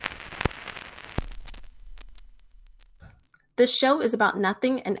This show is about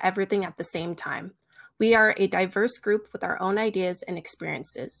nothing and everything at the same time. We are a diverse group with our own ideas and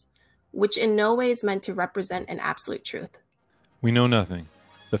experiences, which in no way is meant to represent an absolute truth. We know nothing.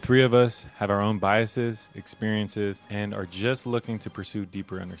 The three of us have our own biases, experiences, and are just looking to pursue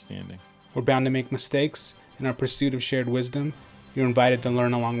deeper understanding. We're bound to make mistakes. In our pursuit of shared wisdom, you're invited to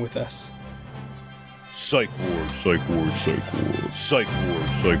learn along with us. Psych ward, psych ward, psych ward, psych ward,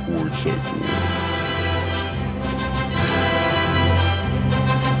 psych ward, psych ward.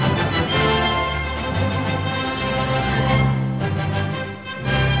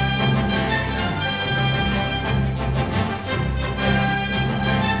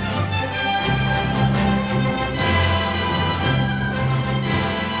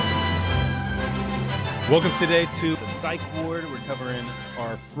 Welcome today to the Psych Ward. We're covering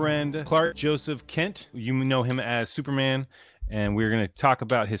our friend Clark Joseph Kent. You know him as Superman, and we're going to talk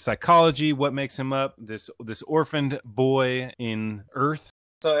about his psychology, what makes him up, this orphaned boy in Earth.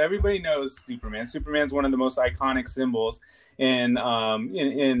 So everybody knows Superman. Superman's one of the most iconic symbols, and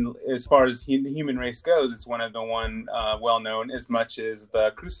in as far as the human race goes, it's one of the well known as much as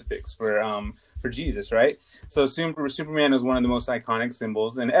the crucifix for Jesus, right? So Superman is one of the most iconic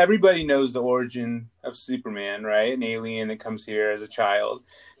symbols, and everybody knows the origin of Superman, right? An alien that comes here as a child,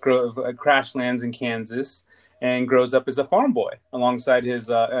 crash lands in Kansas, and grows up as a farm boy alongside his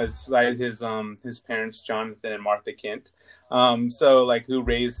parents, Jonathan and Martha Kent. Who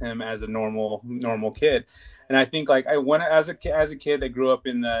raised him as a normal kid. And I think as a kid that grew up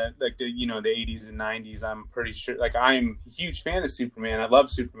in the 80s and 90s, I'm pretty sure I'm a huge fan of Superman. I love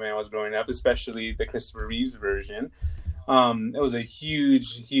Superman when I was growing up, especially the Christopher Reeves version. It was a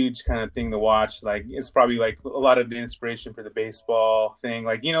huge kind of thing to watch. It's probably a lot of the inspiration for the baseball thing.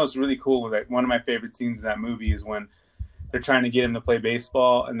 It's really cool. One of my favorite scenes in that movie is when they're trying to get him to play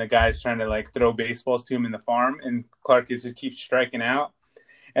baseball, and the guy's trying to throw baseballs to him in the farm, and Clark just keeps striking out.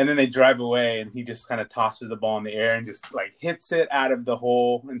 And then they drive away, and he just kind of tosses the ball in the air and just hits it out of the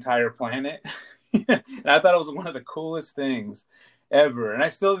whole entire planet. And I thought it was one of the coolest things ever. And I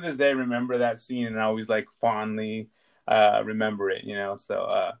still to this day remember that scene, and I always fondly remember it,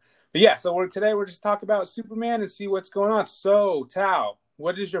 So today we're just talking about Superman and see what's going on. So Thao,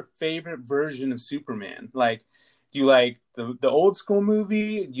 what is your favorite version of Superman? Do you like the old school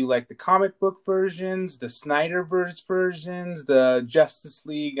movie? Do you like the comic book versions, the Snyderverse versions, the Justice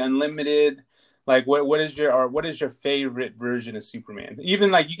League Unlimited? What is your favorite version of Superman?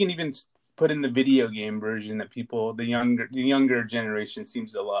 Even you can even put in the video game version that the younger generation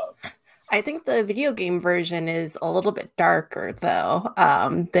seems to love. I think the video game version is a little bit darker, though,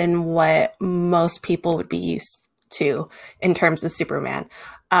 than what most people would be used to in terms of Superman.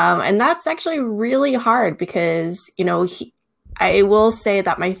 And that's actually really hard because, I will say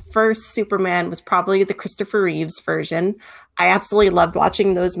that my first Superman was probably the Christopher Reeves version. I absolutely loved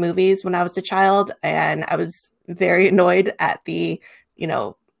watching those movies when I was a child, and I was very annoyed at the,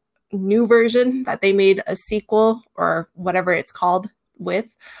 new version that they made a sequel or whatever it's called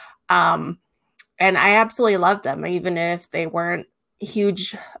with. And I absolutely loved them, even if they weren't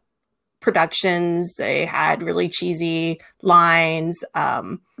huge productions. They had really cheesy lines.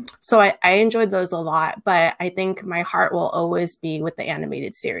 So I enjoyed those a lot, but I think my heart will always be with the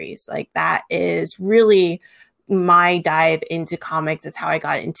animated series. That is really my dive into comics. It's how I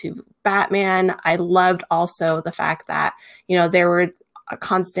got into Batman. I loved also the fact that, there were a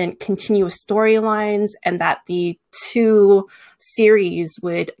constant continuous storylines, and that the two series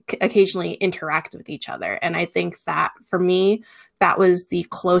would occasionally interact with each other. And I think that for me, that was the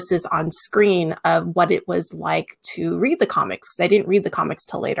closest on screen of what it was like to read the comics, because I didn't read the comics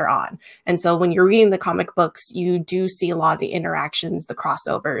till later on. And so when you're reading the comic books, you do see a lot of the interactions, the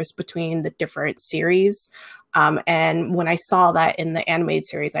crossovers between the different series. And when I saw that in the animated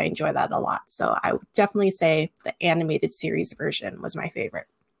series, I enjoyed that a lot. So I would definitely say the animated series version was my favorite.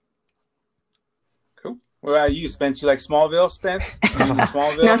 Cool. What about you, Spence? You like Smallville, Spence?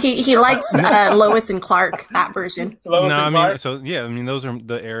 Smallville? No, he likes Lois and Clark, that version. Those are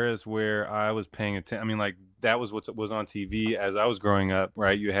the eras where I was paying attention. That was what was on TV as I was growing up,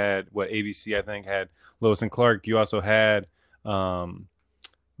 right? You had ABC, I think, had Lois and Clark. You also had the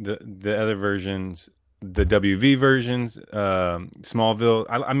other versions, the WV versions, Smallville.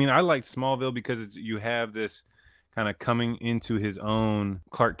 I liked Smallville because you have this kind of coming into his own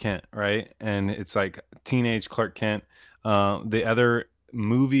Clark Kent, right? And it's teenage Clark Kent. The other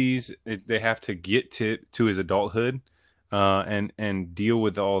movies, they have to get to his adulthood and deal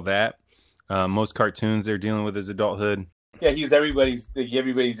with all that. Most cartoons, they're dealing with his adulthood. Yeah,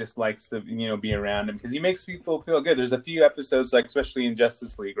 everybody just likes to be around him because he makes people feel good. There's a few episodes, especially in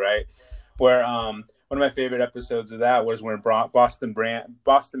Justice League, right, where one of my favorite episodes of that was when Boston Brand,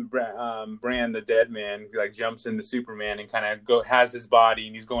 the dead man, like jumps into Superman and kind of has his body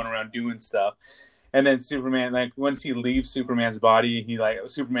and he's going around doing stuff. And then Superman, like once he leaves Superman's body,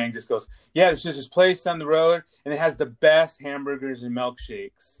 Superman just goes, yeah, it's just this place down the road and it has the best hamburgers and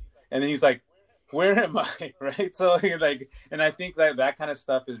milkshakes. And then he's like, where am I? Right. So like, and I think that kind of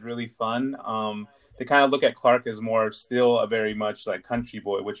stuff is really fun. To kind of look at Clark as more still a very much like country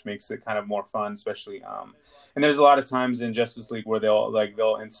boy, which makes it kind of more fun, especially. And there's a lot of times in Justice League where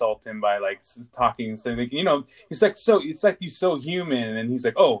they'll insult him by like talking and saying, like, he's like, so it's like he's so human, and he's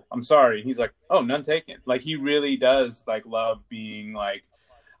like, oh, I'm sorry. And he's like, oh, none taken. Like he really does like love being like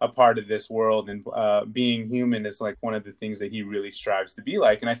a part of this world, and being human is like one of the things that he really strives to be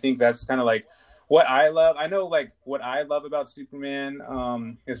like. And I think that's kind of like what I love. I know like what I love about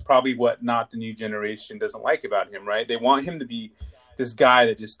Superman is probably what not the new generation doesn't like about him, right? They want him to be this guy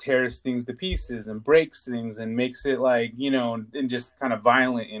that just tears things to pieces and breaks things and makes it like, and just kind of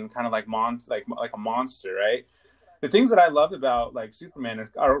violent and kind of like like a monster, right? The things that I love about like Superman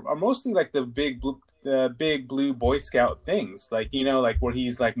are mostly like the big blue Boy Scout things, like, like where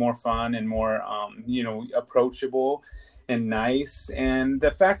he's like more fun and more, approachable and nice. And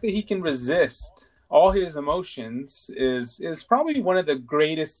the fact that he can resist all his emotions is probably one of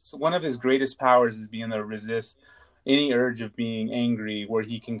his greatest powers, is being able to resist any urge of being angry, where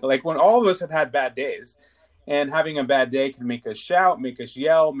he can, like, when all of us have had bad days, and having a bad day can make us shout, make us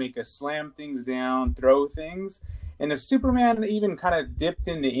yell, make us slam things down, throw things. And if Superman even kind of dipped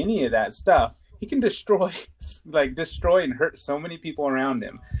into any of that stuff, he can destroy and hurt so many people around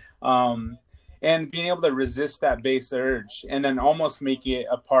him. And being able to resist that base urge and then almost make it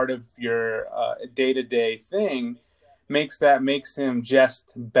a part of your day-to-day thing makes him just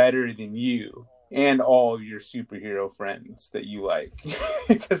better than you and all your superhero friends that you like,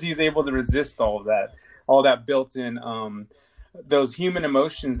 because he's able to resist all that built-in those human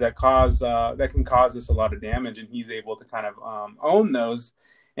emotions that can cause us a lot of damage, and he's able to kind of own those,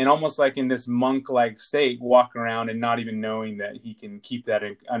 and almost like in this monk-like state, walk around and not even knowing that he can keep that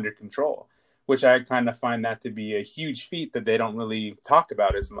under control. Which I kind of find that to be a huge feat that they don't really talk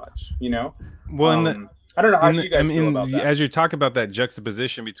about as much, Well, I don't know, how do you guys feel about that? As you talk about that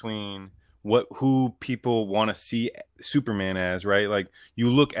juxtaposition between who people want to see Superman as, right? Like you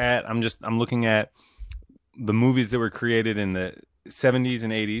look at, I'm looking at the movies that were created in the 70s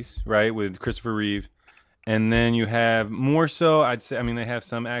and 80s, right, with Christopher Reeve, and then you have more so, I'd say, they have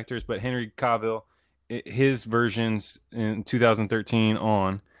some actors, but Henry Cavill, his versions in 2013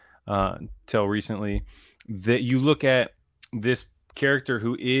 on. Till recently, that you look at this character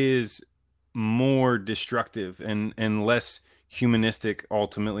who is more destructive and less humanistic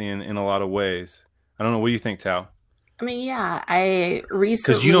ultimately in a lot of ways. I don't know. What do you think, Thao? Yeah, I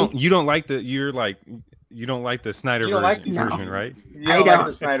recently, because you don't like the Snyder version, right? I don't like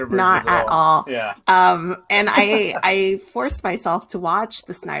the Snyder version, not at all. Yeah. And I forced myself to watch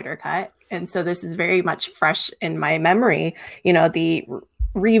the Snyder cut, and so this is very much fresh in my memory. The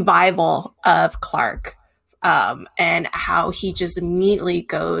revival of Clark, and how he just immediately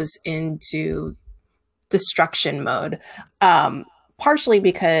goes into destruction mode, partially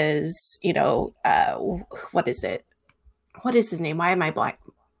because what is his name? Why am I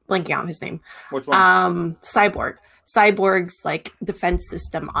blanking on his name? Which one? Cyborg's like defense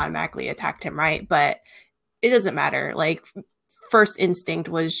system automatically attacked him, right? But it doesn't matter. Like, first instinct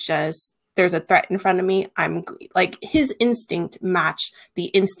was just, there's a threat in front of me. I'm like, his instinct matched the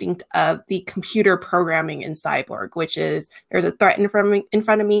instinct of the computer programming in Cyborg, which is, there's a threat in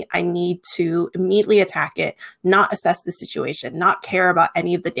front of me. I need to immediately attack it, not assess the situation, not care about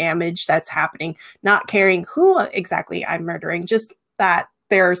any of the damage that's happening, not caring who exactly I'm murdering, just that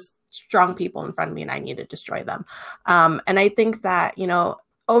there's strong people in front of me and I need to destroy them. And I think that,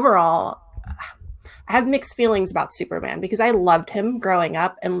 overall, I have mixed feelings about Superman, because I loved him growing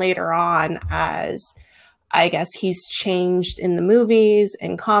up, and later on, as I guess he's changed in the movies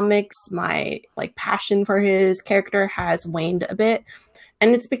and comics, my passion for his character has waned a bit.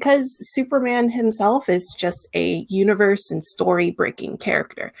 And it's because Superman himself is just a universe and story breaking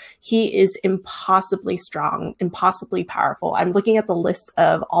character. He is impossibly strong, impossibly powerful. I'm looking at the list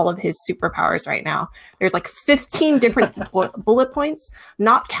of all of his superpowers right now. There's 15 different bullet points,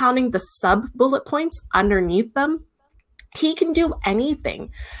 not counting the sub bullet points underneath them. He can do anything.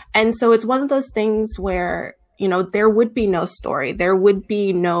 And so it's one of those things where, there would be no story. There would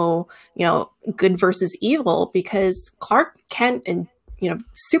be no, good versus evil, because Clark Kent and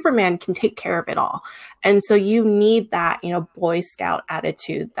Superman can take care of it all. And so you need that, Boy Scout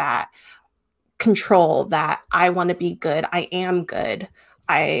attitude, that control, that I want to be good. I am good.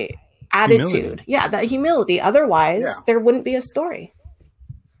 I attitude. Yeah, that humility. Otherwise, there wouldn't be a story.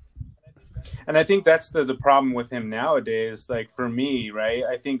 And I think that's the problem with him nowadays. Like for me, right?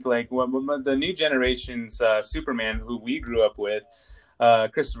 I think like what the new generation's Superman, who we grew up with,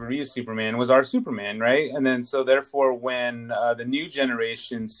 Christopher Reeve's Superman, was our Superman, right? And then so therefore, when the new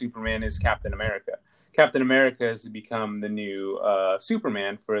generation Superman is Captain America, Captain America has become the new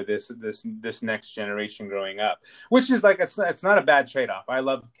Superman for this next generation growing up, which is like it's not a bad trade-off. I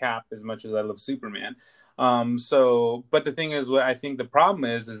love Cap as much as I love Superman. But the thing is, what I think the problem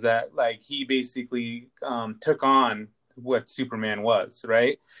is that like he basically took on what Superman was,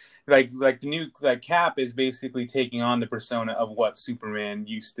 right? Like the new Cap is basically taking on the persona of what Superman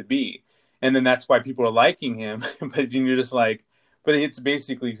used to be, and then that's why people are liking him. But you're just like, but it's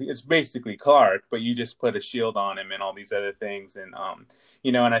basically Clark, but you just put a shield on him and all these other things, and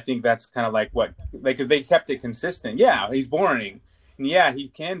and I think that's kind of like if they kept it consistent. Yeah, he's boring. And yeah, he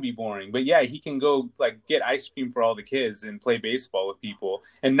can be boring, but yeah, he can go like get ice cream for all the kids and play baseball with people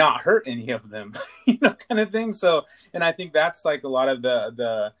and not hurt any of them, kind of thing. So, and I think that's like a lot of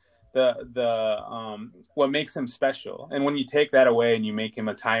the what makes him special. And when you take that away and you make him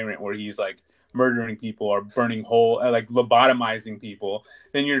a tyrant where he's like murdering people or burning like lobotomizing people,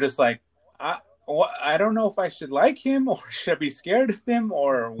 then you're just like, I don't know if I should like him or should I be scared of him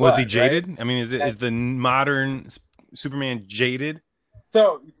or what. Was he jaded? Right? I mean, is the modern Superman jaded?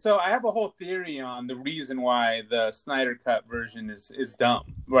 So I have a whole theory on the reason why the Snyder Cut version is dumb,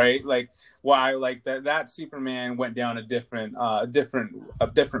 right? Like why like that Superman went down a different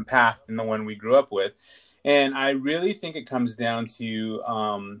path than the one we grew up with. And I really think it comes down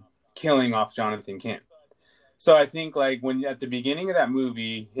to killing off Jonathan Kent. So I think like when at the beginning of that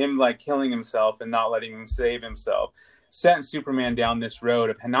movie, him like killing himself and not letting him save himself sent Superman down this road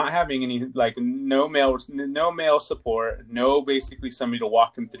of not having any like no male support, no basically somebody to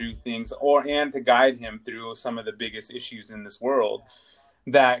walk him through things and to guide him through some of the biggest issues in this world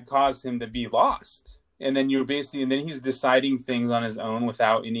that caused him to be lost. And then and then he's deciding things on his own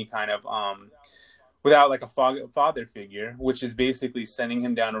without any kind of without like a father figure, which is basically sending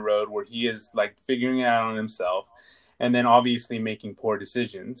him down a road where he is like figuring it out on himself. And then obviously making poor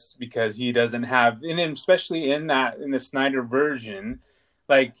decisions because he doesn't have, and then especially in the Snyder version,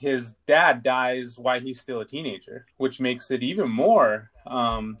 like his dad dies while he's still a teenager, which makes it even more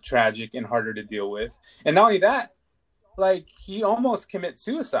tragic and harder to deal with. And not only that, like he almost commits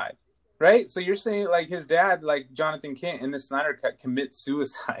suicide, right? So you're saying like his dad, like Jonathan Kent in the Snyder Cut, commits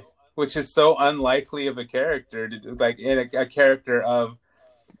suicide, which is so unlikely of a character to do, like in a character of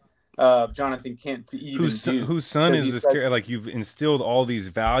Jonathan Kent to even whose son is this character? Like you've instilled all these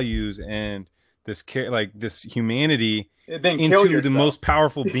values and this like this humanity into the most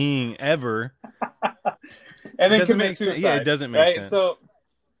powerful being ever, and then commit suicide. Yeah, it doesn't make sense.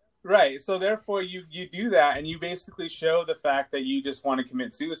 So therefore you do that and you basically show the fact that you just want to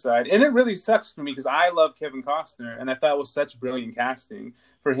commit suicide. And it really sucks for me because I love Kevin Costner and I thought it was such brilliant casting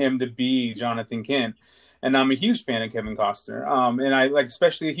for him to be Jonathan Kent. And I'm a huge fan of Kevin Costner. And I like,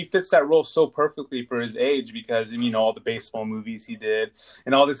 especially he fits that role so perfectly for his age because, all the baseball movies he did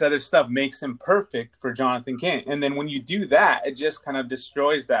and all this other stuff makes him perfect for Jonathan Kent. And then when you do that, it just kind of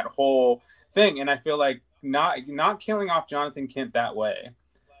destroys that whole thing. And I feel like not killing off Jonathan Kent that way,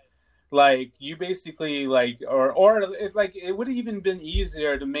 like you basically like, or if like, it would have even been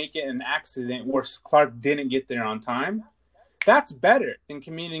easier to make it an accident where Clark didn't get there on time. That's better than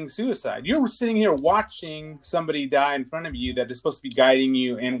committing suicide. You're sitting here watching somebody die in front of you that is supposed to be guiding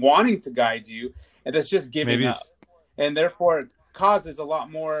you and wanting to guide you, and that's just giving up. And therefore causes a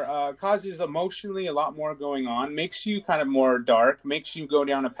lot more, causes emotionally a lot more going on, makes you kind of more dark, makes you go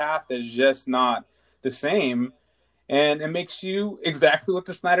down a path that is just not the same. And it makes you exactly what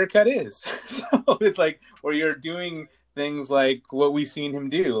the Snyder Cut is. So it's like where you're doing things like what we've seen him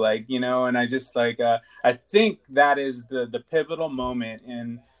do, like, and I just like, I think that is the pivotal moment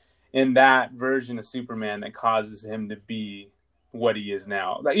in that version of Superman that causes him to be what he is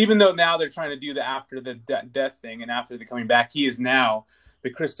now. Like, even though now they're trying to do the after the death thing and after the coming back, he is now the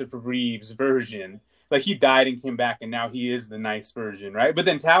Christopher Reeves version. Like he died and came back and now he is the nice version, right? But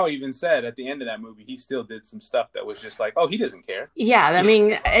then Thao even said at the end of that movie, he still did some stuff that was just like, oh, he doesn't care. Yeah, I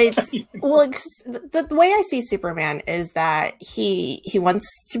mean, it's well, the way I see Superman is that he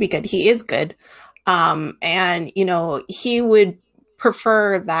wants to be good. He is good. And he would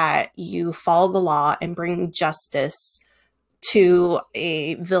prefer that you follow the law and bring justice to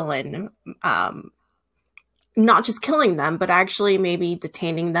a villain, not just killing them, but actually maybe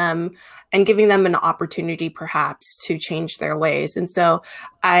detaining them and giving them an opportunity perhaps to change their ways. And so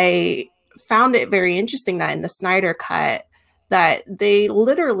I found it very interesting that in the Snyder Cut, that they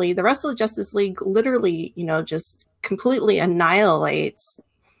literally, the rest of the Justice League literally, just completely annihilates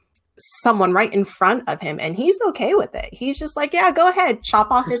someone right in front of him, and he's okay with it. He's just like, yeah, go ahead,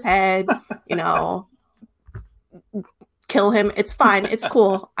 chop off his head, kill him. It's fine. It's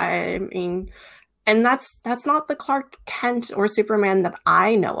cool. I mean, and that's not the Clark Kent or Superman that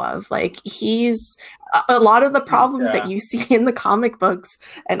I know of. Like, he's a lot of the problems that you see in the comic books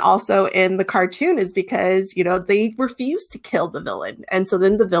and also in the cartoon is because, they refuse to kill the villain. And so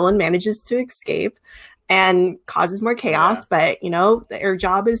then the villain manages to escape and causes more chaos. But, their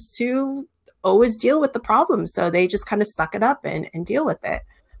job is to always deal with the problem. So they just kind of suck it up and deal with it.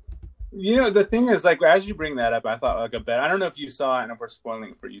 The thing is, like, as you bring that up, I thought like a bet. I don't know if you saw it, and if we're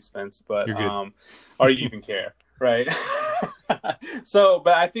spoiling it for you, Spence, but or you even care, right? So,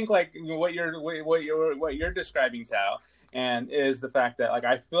 but I think like what you're describing, Thao, and is the fact that like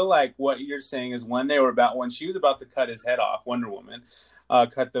I feel like what you're saying is when she was about to cut his head off, Wonder Woman,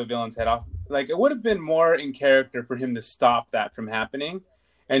 cut the villain's head off. Like, it would have been more in character for him to stop that from happening,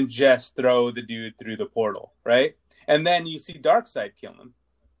 and just throw the dude through the portal, right? And then you see Darkseid kill him.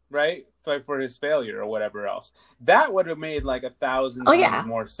 Right, like for his failure or whatever else, that would have made like 1,000 times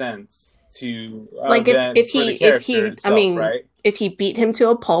more sense to like if he beat him to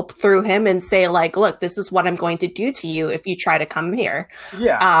a pulp, threw him, and say like, look, this is what I'm going to do to you if you try to come here.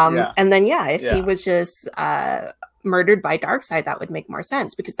 And then he was just murdered by Darkseid, that would make more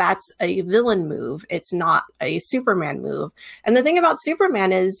sense because that's a villain move. It's not a Superman move. And the thing about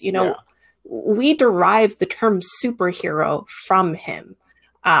Superman is, we derive the term superhero from him.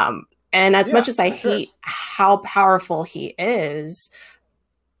 And as much as I hate how powerful he is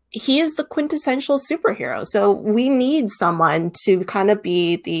the quintessential superhero. So we need someone to kind of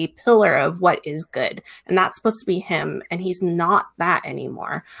be the pillar of what is good. And that's supposed to be him. And he's not that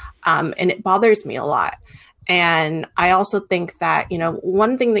anymore. And it bothers me a lot. And I also think that,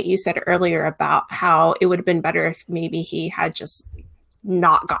 one thing that you said earlier about how it would have been better if maybe he had just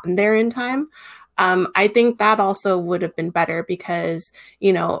not gotten there in time. I think that also would have been better because,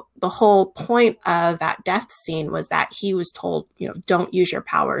 the whole point of that death scene was that he was told, don't use your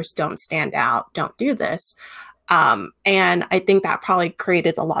powers, don't stand out, don't do this. And I think that probably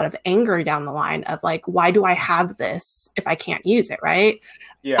created a lot of anger down the line of like, why do I have this if I can't use it, right?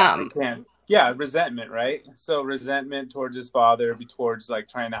 I can. Yeah, resentment, right? So resentment towards his father, towards like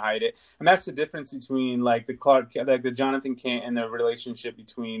trying to hide it, and that's the difference between like the Jonathan Kent and the relationship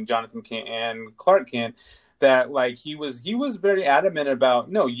between Jonathan Kent and Clark Kent. That like he was very adamant about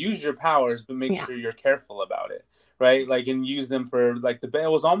use your powers, but make sure you're careful about it, right? Like and use them for like it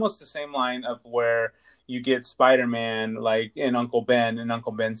was almost the same line of where you get Spider-Man like in Uncle Ben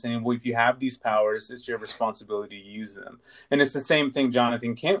saying, well, if you have these powers, it's your responsibility to use them. And it's the same thing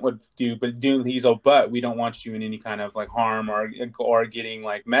Jonathan Kent would do, but we don't want you in any kind of like harm or getting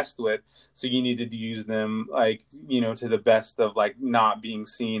like messed with. So you need to use them like, to the best of like not being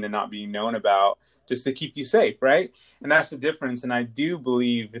seen and not being known about, just to keep you safe, right? And that's the difference. And I do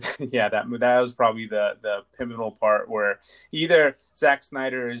believe, that was probably the pivotal part where either Zack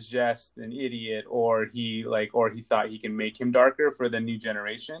Snyder is just an idiot, or he thought he can make him darker for the new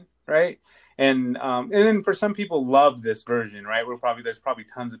generation, right? And then for some people love this version, right? There's probably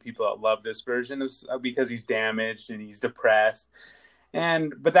tons of people that love this version because he's damaged and he's depressed.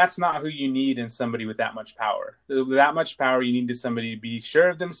 But that's not who you need in somebody with that much power. With that much power, you need somebody to be sure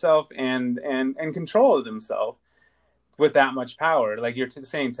of themselves and control of themselves. With that much power, like you're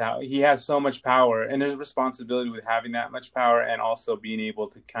saying, he has so much power, and there's a responsibility with having that much power, and also being able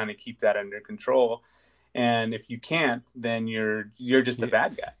to kind of keep that under control. And if you can't, then you're just a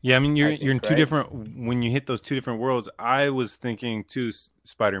bad guy. Yeah, I mean, you're in two different. When you hit those two different worlds, I was thinking too,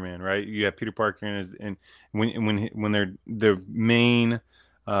 Spider-Man, right? You have Peter Parker and when their main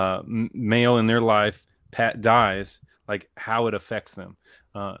male in their life, Pat, dies, like how it affects them.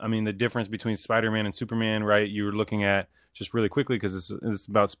 I mean, the difference between Spider-Man and Superman, right? You were looking at just really quickly because it's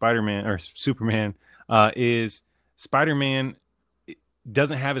about Spider-Man or Superman. Is Spider-Man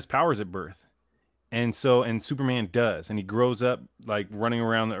doesn't have his powers at birth. And Superman does, and he grows up like running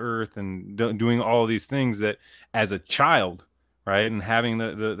around the earth and doing all of these things that as a child, right? And having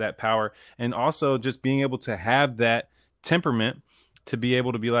that power, and also just being able to have that temperament to be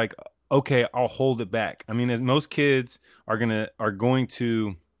able to be like, okay, I'll hold it back. I mean, as most kids are going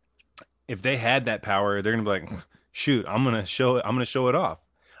to, if they had that power, they're gonna be like, shoot, I'm gonna show it off.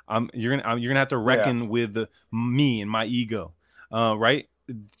 You're gonna have to reckon with me and my ego, right?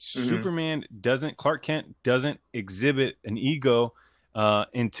 Superman doesn't, Clark Kent doesn't exhibit an ego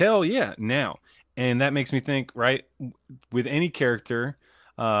until now. And that makes me think, right, with any character,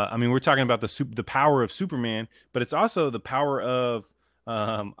 I mean, we're talking about the power of Superman, but it's also the power of,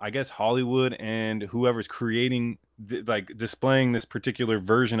 I guess, Hollywood and whoever's creating, like, displaying this particular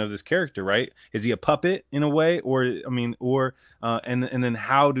version of this character, right? Is he a puppet in a way, or I mean, or and then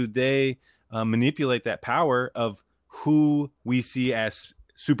how do they manipulate that power of who we see as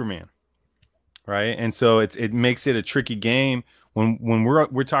Superman, right? And so it makes it a tricky game when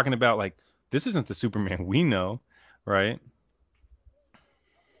we're talking about, like, this isn't the Superman we know, right?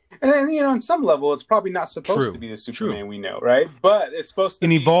 And then, on some level, it's probably not supposed True. to be the Superman we know, right? But it's supposed to An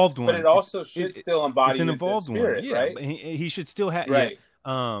be evolved one. But it also should still embody it's an the evolved spirit, one. Yeah, right? but he should still have. Right.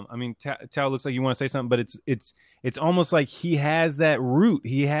 Yeah. I mean, Tao looks like you want to say something, but it's almost like he has that root.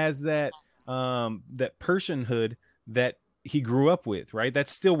 He has that that personhood that he grew up with, right?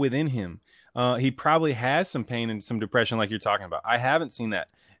 That's still within him. He probably has some pain and some depression, like you're talking about. I haven't seen that,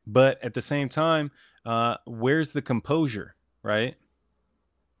 but at the same time, where's the composure, right?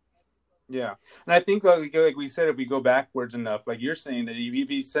 Yeah, and I think like we said, if we go backwards enough, like you're saying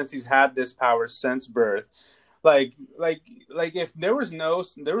that since he's had this power since birth, like if there was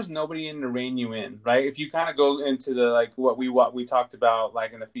nobody in to rein you in, right? If you kind of go into the like what we talked about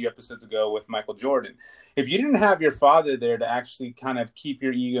like in a few episodes ago with Michael Jordan, if you didn't have your father there to actually kind of keep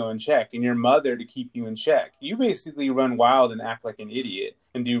your ego in check and your mother to keep you in check, you basically run wild and act like an idiot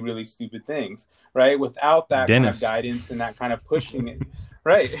and do really stupid things, right? Without that kind of guidance and that kind of pushing it.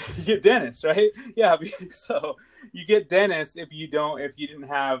 Right, you get Dennis, right? Yeah, so you get Dennis if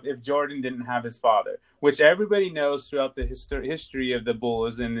Jordan didn't have his father, which everybody knows throughout the history of the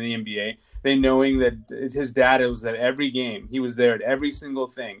Bulls and the NBA. They knowing that his dad was at every game, he was there at every single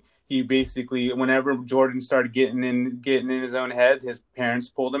thing. He basically, whenever Jordan started getting in his own head, his parents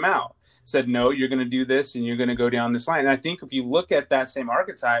pulled him out, said, "No, you're going to do this, and you're going to go down this line." And I think if you look at that same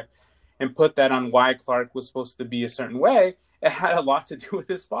archetype and put that on why Clark was supposed to be a certain way, it had a lot to do with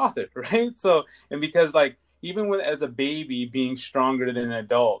his father, right? So, and because like, even as a baby being stronger than an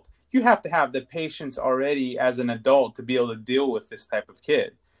adult, you have to have the patience already as an adult to be able to deal with this type of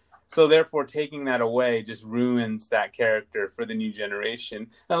kid. So therefore taking that away just ruins that character for the new generation,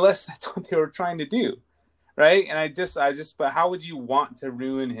 unless that's what they were trying to do. Right. And but how would you want to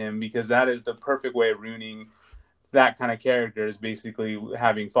ruin him? Because that is the perfect way of ruining that kind of character, is basically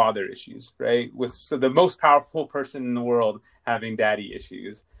having father issues, right? So the most powerful person in the world having daddy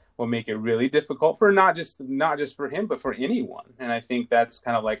issues will make it really difficult for not just for him, but for anyone. And I think that's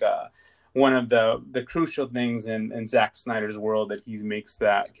kind of like one of the crucial things in Zack Snyder's world, that he makes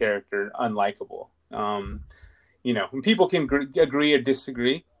that character unlikable. And people can agree or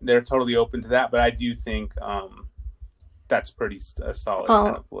disagree. They're totally open to that. But I do think that's pretty solid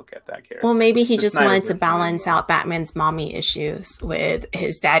kind of look at that character. Well, maybe he just wanted to balance out Batman's mommy issues with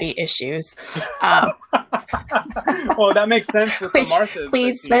his daddy issues. Well, that makes sense with the Martha.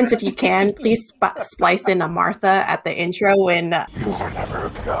 Please, Spence, if you can, please splice in a Martha at the intro when... You were never a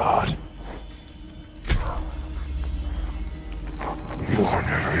god. You were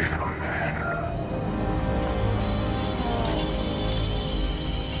never even a man.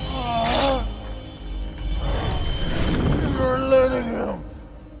 You're letting him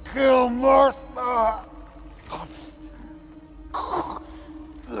kill Martha.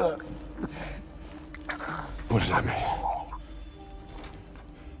 What does that mean?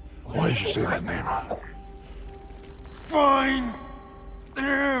 Why did you say that name? Find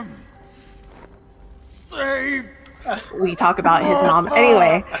him. Save. We talk about his mom.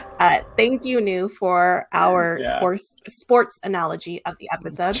 Anyway, thank you, Nu, for our sports analogy of the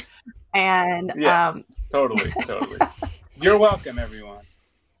episode. And yes, totally. You're welcome, everyone.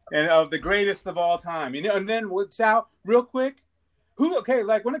 And the greatest of all time. And then Tao, real quick,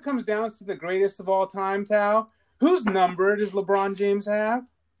 like when it comes down to the greatest of all time, Tao, whose number does LeBron James have?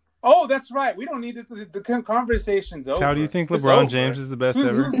 Oh, that's right. We don't need the conversation's over. Tao, do you think LeBron James is the best ever?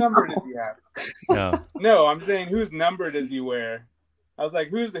 Whose number does he have? No. No, I'm saying whose number does he wear? I was like,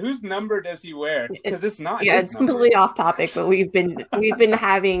 whose number does he wear? Because it's not. Yeah, it's completely off topic, but we've been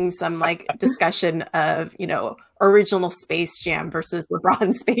having some like discussion of original Space Jam versus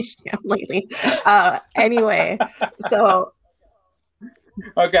LeBron Space Jam lately. Anyway, so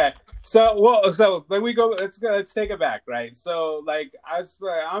okay. So like we go. Let's take it back, right? So like I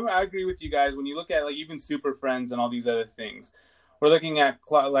agree with you guys when you look at like even Super Friends and all these other things. We're looking at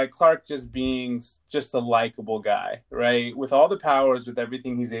Clark just being just a likable guy, right? With all the powers, with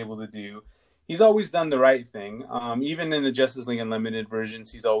everything he's able to do, he's always done the right thing. Even in the Justice League Unlimited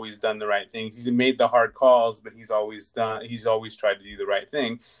versions, he's always done the right things. He's made the hard calls, but he's always tried to do the right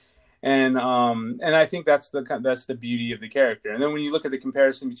thing. And I think that's the beauty of the character. And then when you look at the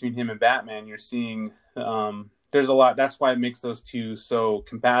comparison between him and Batman, you're seeing there's a lot. That's why it makes those two so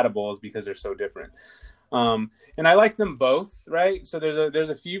compatible, is because they're so different. And I like them both, right? So there's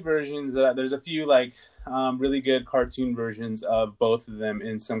a few versions there's a few like really good cartoon versions of both of them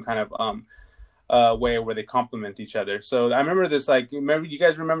in some kind of way where they complement each other. So I remember this, like, you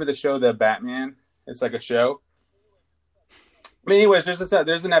guys remember the show The Batman? It's like a show. But anyways,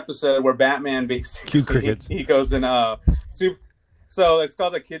 there's an episode where Batman basically he goes in so it's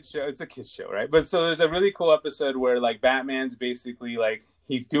called a kids show. It's a kids show, right? But so there's a really cool episode where like Batman's basically like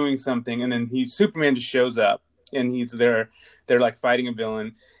he's doing something, and then Superman just shows up, and he's there. They're like fighting a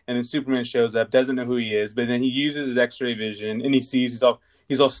villain, and then Superman shows up, doesn't know who he is, but then he uses his X-ray vision, and he sees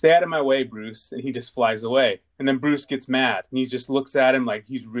he's all stay out of my way, Bruce, and he just flies away. And then Bruce gets mad, and he just looks at him like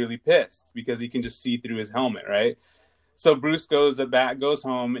he's really pissed because he can just see through his helmet, right? So Bruce goes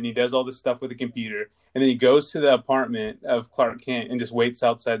home, and he does all this stuff with the computer, and then he goes to the apartment of Clark Kent and just waits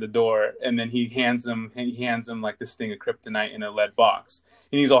outside the door, and then he hands him like this thing of kryptonite in a lead box,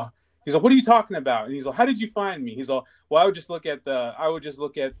 and he's all, what are you talking about? And he's all, how did you find me? He's all, well, I would just look at the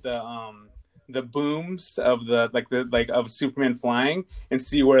booms of of Superman flying and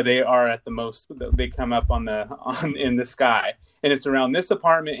see where they are at the most. They come up in the sky, and it's around this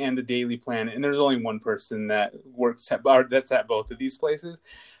apartment and the Daily Planet. And there's only one person that that's at both of these places.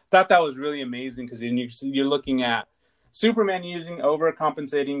 Thought that was really amazing, because then you're looking at Superman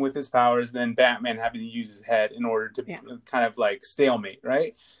overcompensating with his powers, then Batman having to use his head in order to kind of like stalemate,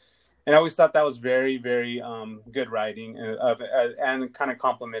 right? And I always thought that was very, very good writing and kind of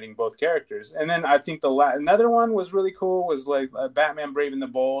complimenting both characters. And then I think another one was really cool, was like Batman Brave and the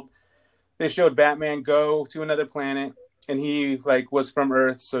Bold. They showed Batman go to another planet, and he like was from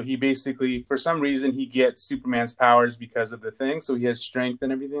Earth. So he basically, for some reason, he gets Superman's powers because of the thing. So he has strength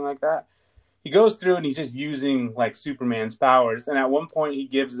and everything like that. He goes through and he's just using like Superman's powers. And at one point he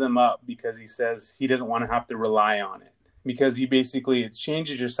gives them up because he says he doesn't want to have to rely on it. Because it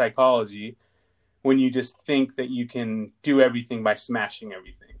changes your psychology when you just think that you can do everything by smashing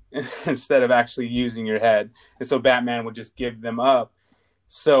everything instead of actually using your head. And so Batman would just give them up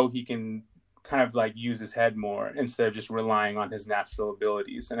so he can kind of like use his head more instead of just relying on his natural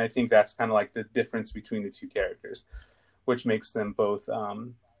abilities. And I think that's kind of like the difference between the two characters, which makes them both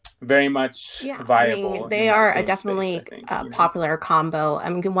very much viable. I mean, they are definitely a popular combo. I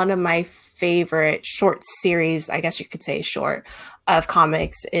mean, one of my favorite short series, I guess you could say short, of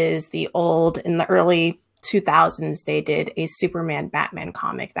comics is in the early 2000s, they did a Superman Batman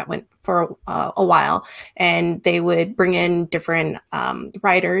comic that went for a while, and they would bring in different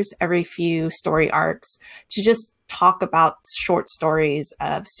writers every few story arcs to just talk about short stories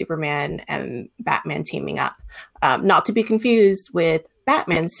of Superman and Batman teaming up. Not to be confused with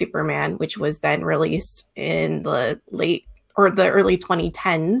Batman Superman, which was then released in the early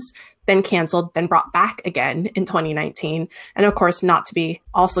 2010s, then canceled, then brought back again in 2019. And of course, not to be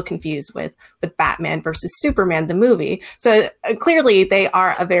also confused with Batman versus Superman, the movie. So clearly they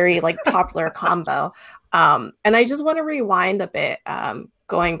are a very like popular combo. And I just want to rewind a bit,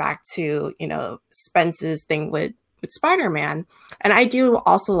 going back to, Spence's thing with Spider-Man. And I do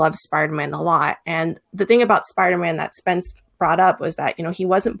also love Spider-Man a lot. And the thing about Spider-Man that Spence brought up was that, he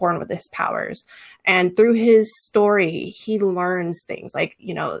wasn't born with his powers. And through his story, he learns things like,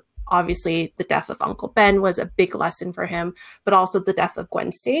 obviously the death of Uncle Ben was a big lesson for him, but also the death of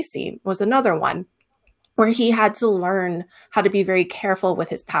Gwen Stacy was another one where he had to learn how to be very careful with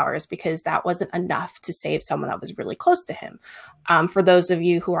his powers because that wasn't enough to save someone that was really close to him. For those of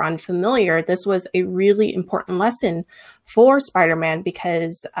you who are unfamiliar, this was a really important lesson for Spider-Man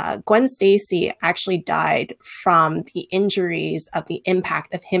because Gwen Stacy actually died from the injuries of the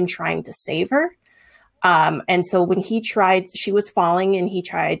impact of him trying to save her. And so when she was falling and he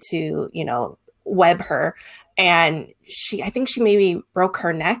tried to, web her, and I think she maybe broke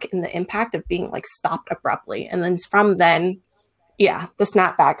her neck in the impact of being like stopped abruptly. And then from then, the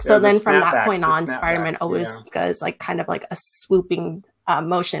snapback. So then from that point on, Spider-Man always does like kind of like a swooping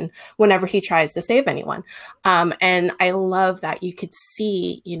motion whenever he tries to save anyone. And I love that you could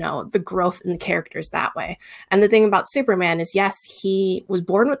see, the growth in the characters that way. And the thing about Superman is, yes, he was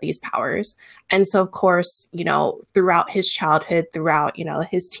born with these powers. And so, of course, throughout his childhood, throughout,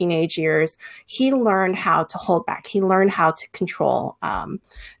 his teenage years, he learned how to hold back. He learned how to control.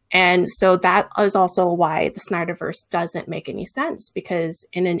 And so that is also why the Snyderverse doesn't make any sense, because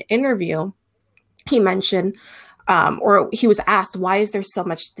in an interview, he mentioned, or he was asked, why is there so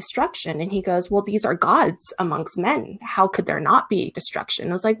much destruction? And he goes, well, these are gods amongst men. How could there not be destruction?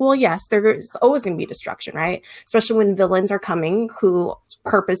 I was like, well, yes, there's always going to be destruction, right? Especially when villains are coming whose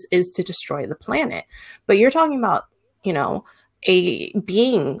purpose is to destroy the planet. But you're talking about, a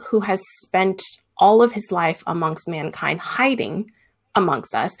being who has spent all of his life amongst mankind, hiding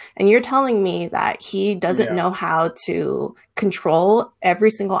amongst us. And you're telling me that he doesn't know how to control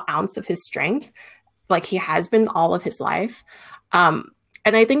every single ounce of his strength, like he has been all of his life. And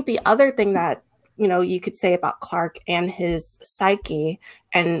I think the other thing that, you could say about Clark and his psyche,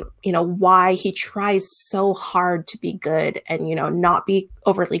 and, why he tries so hard to be good and, not be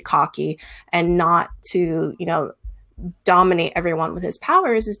overly cocky and not to, dominate everyone with his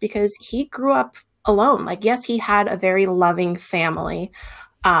powers, is because he grew up alone. Like, yes, he had a very loving family,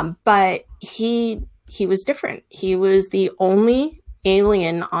 but he was different. He was the only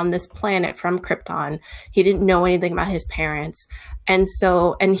alien on this planet from Krypton. He didn't know anything about his parents. And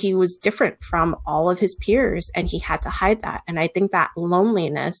he was different from all of his peers, and he had to hide that. And I think that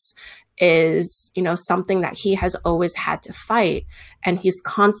loneliness is, something that he has always had to fight. And he's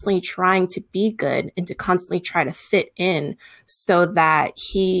constantly trying to be good and to constantly try to fit in so that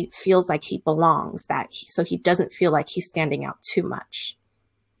he feels like he belongs, so he doesn't feel like he's standing out too much.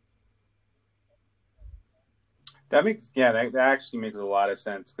 That actually makes a lot of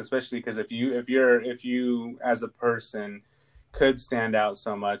sense, especially because if you as a person could stand out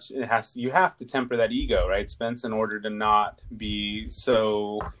so much, you have to temper that ego, right, Spence, in order to not be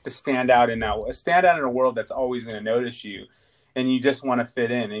to stand out in a world that's always going to notice you, and you just want to fit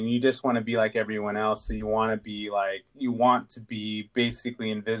in, and you just want to be like everyone else. So you want to be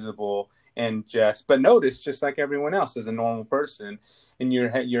basically invisible and but noticed just like everyone else as a normal person. And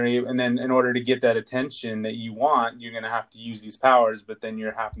and then in order to get that attention that you want, you're going to have to use these powers, but then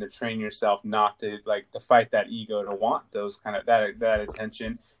you're having to train yourself not to to fight that ego to want those kind of that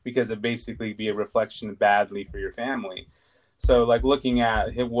attention, because it basically be a reflection badly for your family. So looking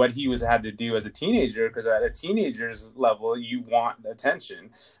at what he had to do as a teenager, because at a teenager's level, you want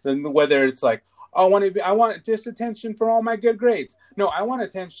attention. Then whether it's I want just attention for all my good grades. No, I want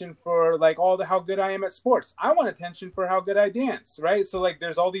attention for how good I am at sports. I want attention for how good I dance, right? So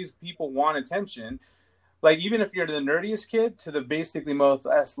there's all these people want attention. Even if you're the nerdiest kid to the basically most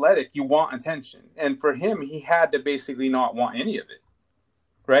athletic, you want attention. And for him, he had to basically not want any of it,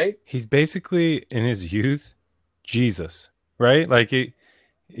 right? He's basically in his youth, Jesus, right? He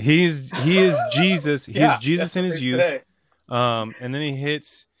is Jesus. He's Jesus in his youth. And then he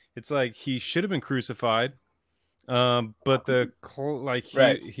hits. It's he should have been crucified, but it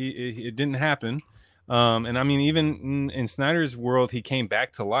didn't happen. And I mean, even in Snyder's world, he came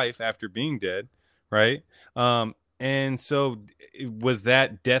back to life after being dead, right? And so, was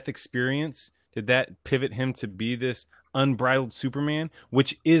that death experience? Did that pivot him to be this unbridled Superman,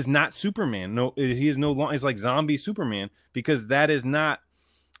 which is not Superman? No, he is no longer. It's like zombie Superman, because that is not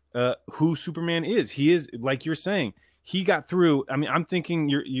who Superman is. He is, like you're saying. He got through. I mean, I'm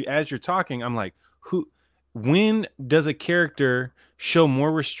thinking as you're talking, I'm like, when does a character show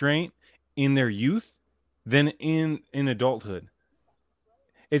more restraint in their youth than in adulthood?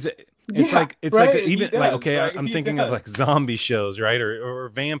 I'm thinking of zombie shows, right? Or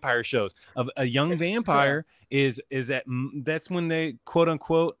vampire shows. Of a young vampire that's when they, quote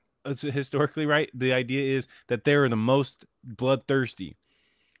unquote, historically, right? The idea is that they're the most bloodthirsty.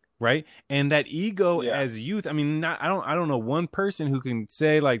 Right. And that ego as youth, I mean, I don't know one person who can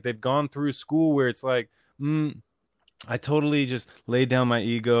say they've gone through school where it's I totally just laid down my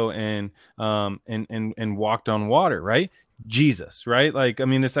ego and walked on water. Right. Jesus. Right. I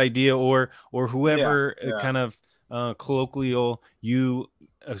mean, this idea or whoever kind of colloquial you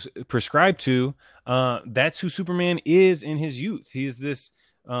prescribe to, that's who Superman is in his youth. He's this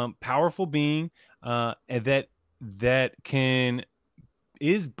powerful being that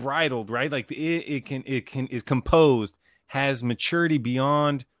is bridled, right? It is composed, has maturity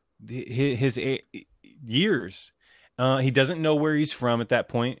beyond his years. He doesn't know where he's from at that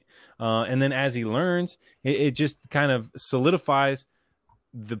point. And then as he learns, it just kind of solidifies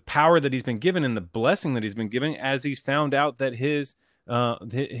the power that he's been given and the blessing that he's been given, as he's found out that his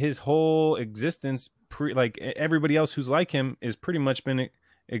whole existence, everybody else who's like him, is pretty much been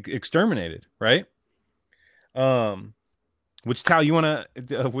exterminated, right? Which, Thao, you want to?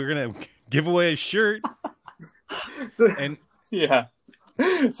 We're gonna give away a shirt. So,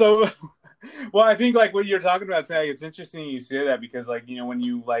 well, I think what you're talking about today, it's interesting you say that, because when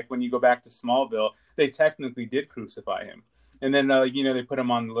you go back to Smallville, they technically did crucify him, and then they put him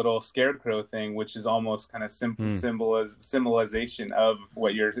on the little scarecrow thing, which is almost kind of symbolization of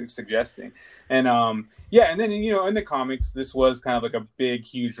what you're suggesting. And and then in the comics, this was kind of a big,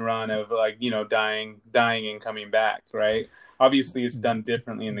 huge run of dying and coming back, right? Obviously, it's done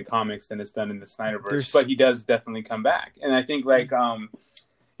differently in the comics than it's done in the Snyderverse, but he does definitely come back. And I think and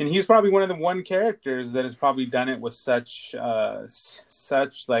he's probably one of the characters that has probably done it with such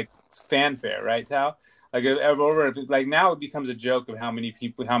fanfare, right, Thao? Like over, like now it becomes a joke of how many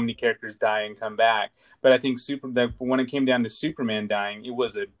characters die and come back. But I think when it came down to Superman dying, it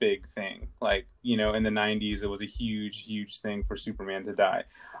was a big thing. Like, you know, in the '90s, it was a huge thing for Superman to die,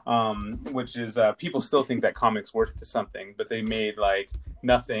 which is people still think that comic's worth to something, but they made like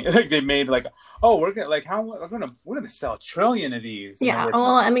nothing. Like they made like, oh, we're gonna sell 1 trillion of these. Yeah.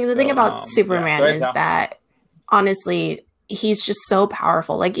 Well, I mean, the thing about Superman is that honestly, he's just so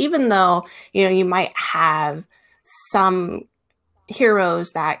powerful. Like, even though, you know, you might have some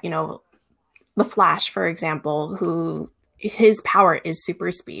heroes that, you know, the Flash, for example, who his power is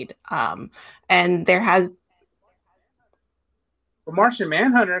super speed. And there has Martian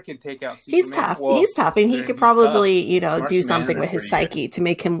Manhunter can take out Superman. He's tough. Well, he's tough, and he could probably, you know, do something with his psyche to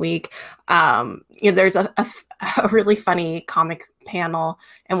make him weak. You know, there's a really funny comic panel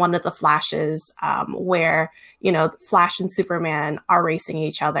in one of the Flashes where, you know, Flash and Superman are racing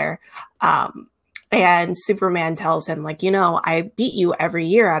each other. And Superman tells him, like, you know, I beat you every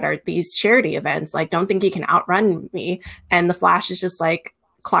year at these charity events. Like, don't think you can outrun me. And the Flash is just like,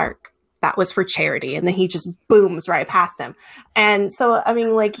 Clark, that was for charity. And then he just booms right past him. And so, I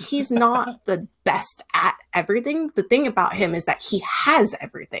mean, like, he's not the best at everything. The thing about him is that he has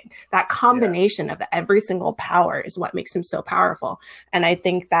everything. That combination of every single power is what makes him so powerful. And I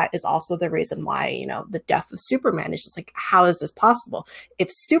think that is also the reason why, you know, the death of Superman is just like, how is this possible? If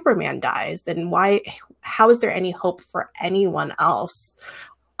Superman dies, then how is there any hope for anyone else?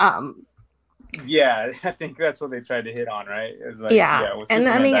 Yeah, I think that's what they tried to hit on, right? Like, and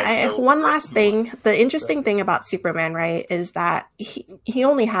I mean, one last thing, the interesting thing about Superman, right, is that he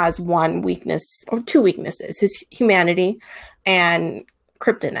only has one weakness, or two weaknesses: his humanity and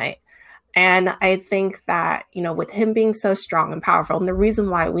kryptonite. And I think that, you know, with him being so strong and powerful, and the reason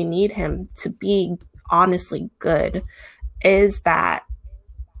why we need him to be honestly good is that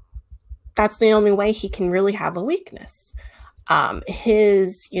that's the only way he can really have a weakness.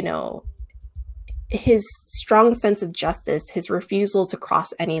 His strong sense of justice, his refusal to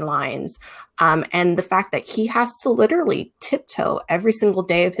cross any lines, and the fact that he has to literally tiptoe every single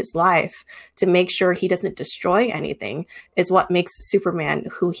day of his life to make sure he doesn't destroy anything is what makes Superman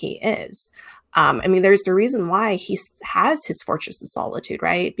who he is. I mean, there's the reason why he has his Fortress of Solitude,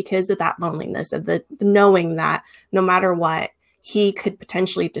 right? Because of that loneliness, of the knowing that no matter what, he could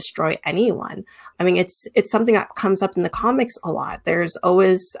potentially destroy anyone. I mean, it's something that comes up in the comics a lot. There's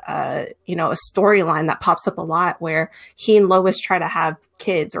always, you know, a storyline that pops up a lot where he and Lois try to have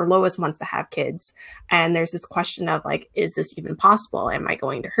kids, or Lois wants to have kids. And there's this question of like, is this even possible? Am I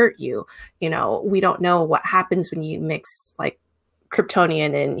going to hurt you? You know, we don't know what happens when you mix like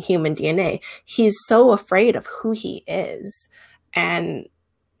Kryptonian and human DNA. He's so afraid of who he is. And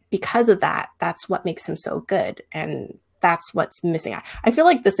because of that, that's what makes him so good. And that's what's missing. I feel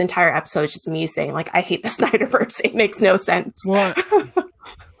like this entire episode is just me saying, like, I hate the Snyderverse. It makes no sense. Well,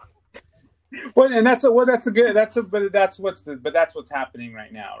 and that's what's happening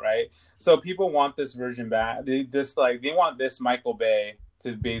right now, right? So people want this version back. They want this Michael Bay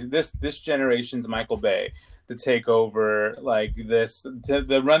to be this generation's Michael Bay to take over, like this,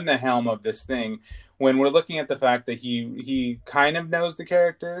 to run the helm of this thing. When we're looking at the fact that he kind of knows the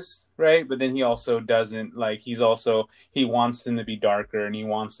characters, right? But then he also doesn't, like, he wants them to be darker, and he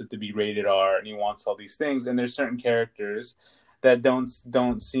wants it to be rated R, and he wants all these things. And there's certain characters that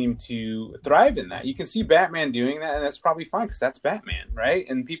don't seem to thrive in that. You can see Batman doing that, and that's probably fine because that's Batman, right?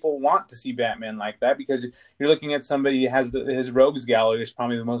 And people want to see Batman like that because you're looking at somebody who has his rogues gallery is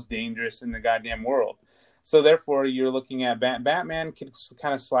probably the most dangerous in the goddamn world. So therefore, you're looking at Batman can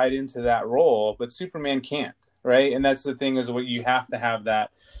kind of slide into that role, but Superman can't, right? And that's the thing, is what you have to have that.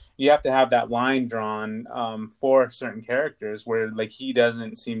 You have to have that line drawn for certain characters where, like, he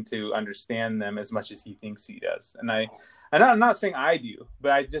doesn't seem to understand them as much as he thinks he does. And I'm not saying I do,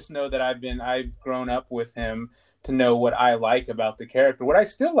 but I just know that I've grown up with him to know what I like about the character, what I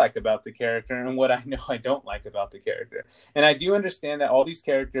still like about the character, and what I know I don't like about the character. And I do understand that all these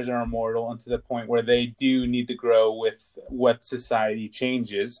characters are immortal, and to the point where they do need to grow with what society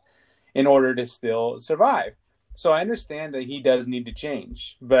changes in order to still survive. So I understand that he does need to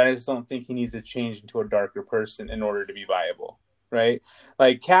change, but I just don't think he needs to change into a darker person in order to be viable, right?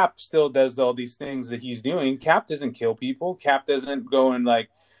 Like, Cap still does all these things that he's doing. Cap doesn't kill people. Cap doesn't go and, like,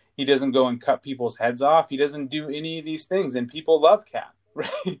 he doesn't go and cut people's heads off. He doesn't do any of these things, and people love Cap,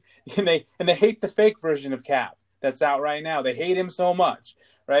 right? and they hate the fake version of Cap that's out right now. They hate him so much,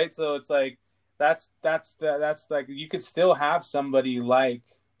 right? So it's like that's like, you could still have somebody like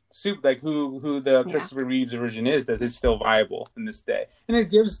who the Christopher Reeves version is, that is still viable in this day. And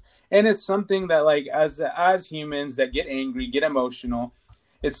it's something that, like, as humans that get angry, get emotional,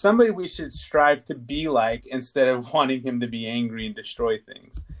 It's somebody we should strive to be like instead of wanting him to be angry and destroy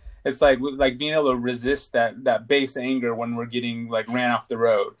things. It's like being able to resist that base anger when we're getting like ran off the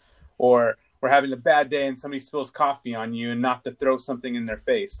road, or we're having a bad day and somebody spills coffee on you and not to throw something in their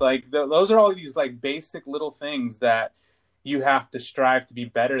face. Like those are all these like basic little things that you have to strive to be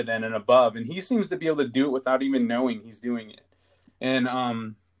better than and above. And he seems to be able to do it without even knowing he's doing it. And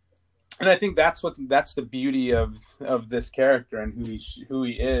I think that's the beauty of this character and who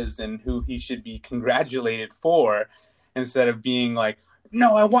he is and who he should be congratulated for, instead of being like,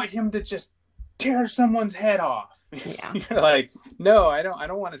 no, I want him to just tear someone's head off. Yeah. You're like, no, I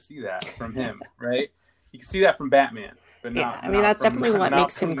don't want to see that from him, right? You can see that from Batman, but not. Yeah, I mean, that's definitely what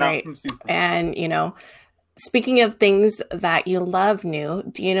makes him great. And, you know, speaking of things that you love, New,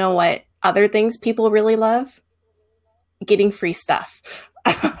 do you know what other things people really love? Getting free stuff.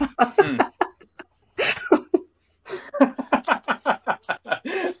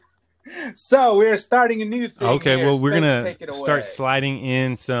 So we're starting a new thing. Okay, here. well, we're Spence, gonna start sliding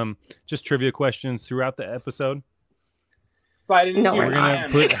in some just trivia questions throughout the episode. Slide into No, your we're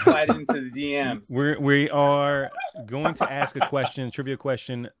DMs. Slide into the DMs. We are going to ask a trivia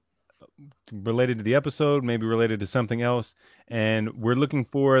question related to the episode, maybe related to something else, and we're looking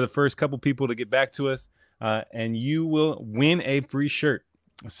for the first couple people to get back to us, and you will win a free shirt.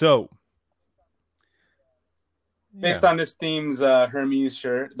 So, based on this theme's Hermes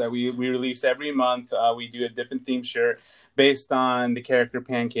shirt that we release every month, we do a different theme shirt based on the character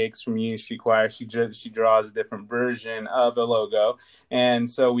Pancakes from Union Street Choir. She draws a different version of the logo, and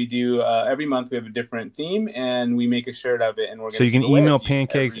so we do every month we have a different theme, and we make a shirt of it. And we're so you can email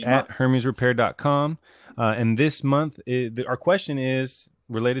pancakes at month. hermesrepair.com. And this month, our question is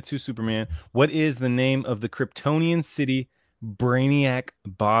related to Superman. What is the name of the Kryptonian city Brainiac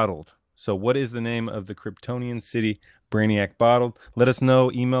bottled? So what is the name of the Kryptonian city Brainiac bottled? Let us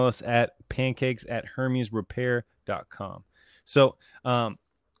know. Email us at pancakes@hermesrepair.com. So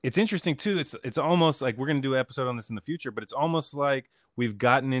it's interesting, too. It's almost like we're going to do an episode on this in the future, but it's almost like we've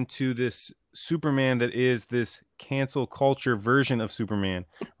gotten into this Superman that is this cancel culture version of Superman,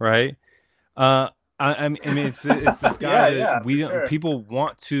 right? I mean, it's this guy that people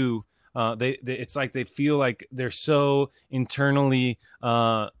want to. It's like they feel like they're so internally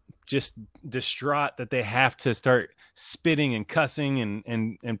just distraught that they have to start spitting and cussing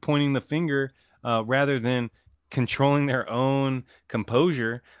and pointing the finger rather than controlling their own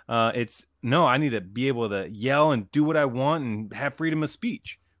composure. It's no, I need to be able to yell and do what I want and have freedom of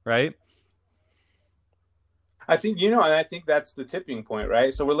speech, right? I think, I think that's the tipping point,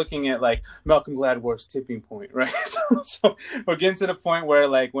 right? So we're looking at like Malcolm Gladwell's tipping point, right? So we're getting to the point where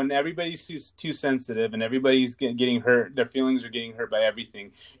like when everybody's too sensitive and everybody's getting hurt, their feelings are getting hurt by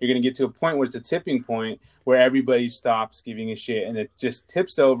everything. You're going to get to a point where it's a tipping point where everybody stops giving a shit and it just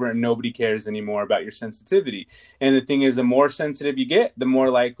tips over and nobody cares anymore about your sensitivity. And the thing is, the more sensitive you get, the more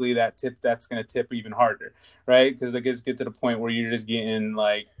likely that's going to tip even harder, right? Because it gets to the point where you're just getting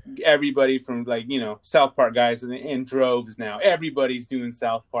like everybody from like, South Park guys in droves now. Everybody's doing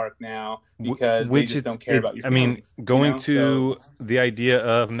South Park now because they just don't care about your feelings. I mean, going to the idea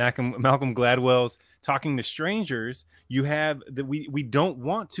of Malcolm Gladwell's talking to strangers, you have that we don't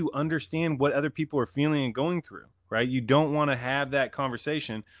want to understand what other people are feeling and going through, right? You don't want to have that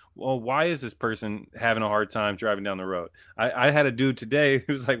conversation. Well, why is this person having a hard time driving down the road? I had a dude today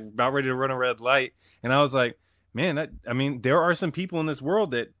who was like about ready to run a red light, and I was like, man, there are some people in this world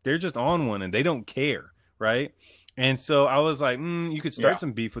that they're just on one and they don't care, right? And so I was like, you could start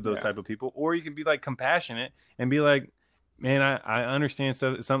some beef with those type of people, or you can be like compassionate and be like, man, I understand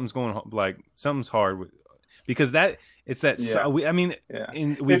something's going like something's hard because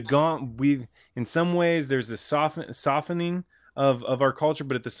we've in some ways there's this softening of our culture,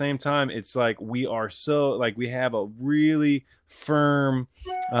 but at the same time it's like we are so like we have a really firm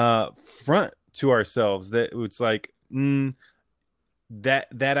front to ourselves that it's like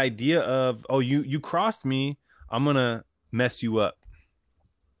that idea of, oh, you crossed me, I'm gonna mess you up.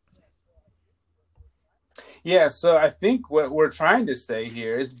 Yeah, so I think what we're trying to say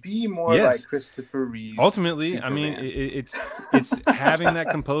here is be more like Christopher Reeve. Ultimately, Superman. I mean, it's having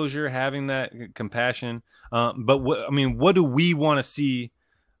that composure, having that compassion. But what do we want to see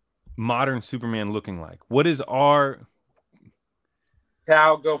modern Superman looking like? What is our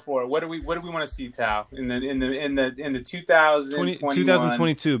Thao, go for it. What do we want to see, Thao, in the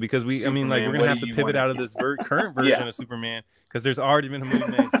 2022? Because we're gonna have to pivot out of this current version of Superman because there's already been a movie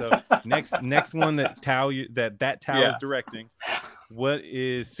made. So next one that Thao is directing, what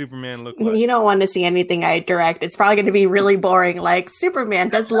is Superman look like? You don't want to see anything I direct. It's probably going to be really boring, like Superman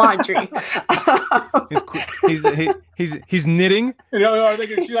does laundry. He's knitting. You know, or they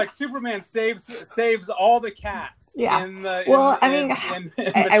can see like Superman saves all the cats. Yeah. I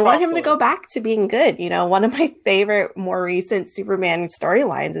I want him to go back to being good. You know, one of my favorite, more recent Superman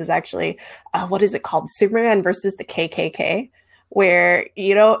storylines is actually, what is it called? Superman versus the KKK. Where,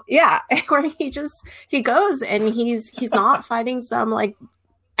 you know, where he goes and he's not fighting some like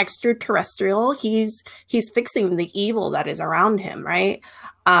extraterrestrial. He's fixing the evil that is around him, right?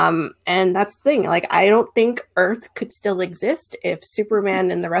 And that's the thing. Like, I don't think Earth could still exist if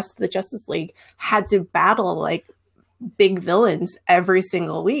Superman and the rest of the Justice League had to battle like big villains every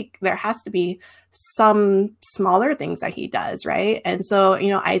single week. There has to be some smaller things that he does, right? And so, you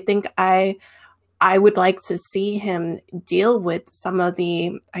know, I think I would like to see him deal with some of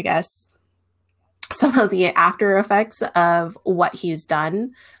the after effects of what he's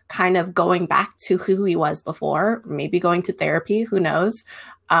done, kind of going back to who he was before, maybe going to therapy, who knows,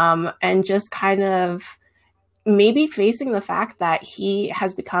 and just kind of maybe facing the fact that he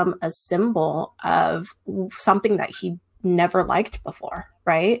has become a symbol of something that he never liked before,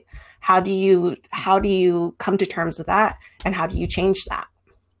 right? How do you come to terms with that, and how do you change that?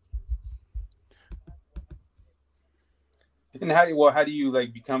 And how do you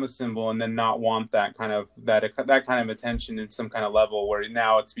like become a symbol and then not want that kind of attention in some kind of level where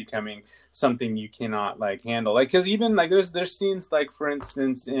now it's becoming something you cannot like handle? Like, because even like there's scenes like, for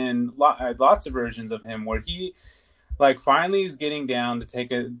instance, in lots of versions of him where he like finally is getting down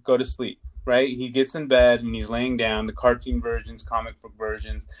to go to sleep, right? He gets in bed and he's laying down, the cartoon versions, comic book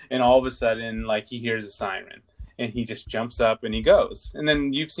versions, and all of a sudden like he hears a siren. And he just jumps up and he goes. And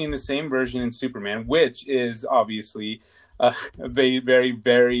then you've seen the same version in Superman, which is obviously a very, very,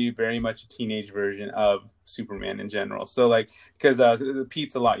 very, very much a teenage version of Superman in general. So like, because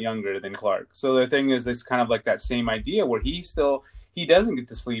Pete's a lot younger than Clark. So the thing is, it's kind of like that same idea where he doesn't get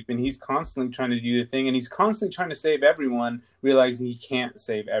to sleep and he's constantly trying to do the thing and he's constantly trying to save everyone, realizing he can't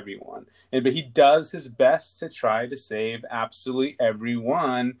save everyone. But he does his best to try to save absolutely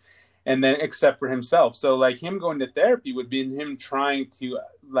everyone, and then except for himself. So like him going to therapy would be him trying to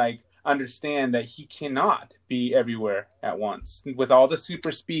like understand that he cannot be everywhere at once. With all the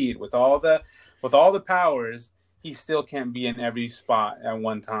super speed, with all the powers, he still can't be in every spot at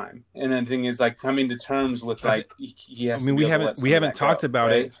one time. And then the thing is like coming to terms with like he has. I mean, we haven't talked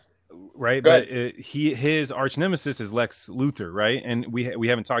about it, right? But his arch nemesis is Lex Luthor, right? And we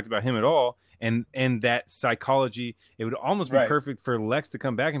haven't talked about him at all. And that psychology, it would almost be perfect for Lex to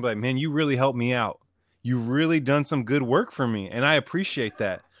come back and be like, man, you really helped me out. You've really done some good work for me, and I appreciate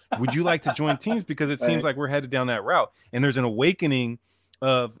that. Would you like to join teams? Because it seems like we're headed down that route, and there's an awakening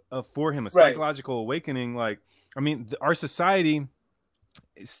for him, a psychological awakening. Like, I mean, our society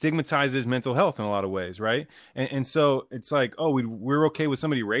stigmatizes mental health in a lot of ways, right? And so it's like, oh, we're okay with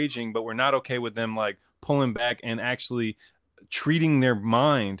somebody raging, but we're not okay with them like pulling back and actually treating their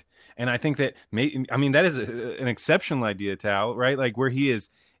mind. And I think that that is an exceptional idea, Thao, right? Like where he is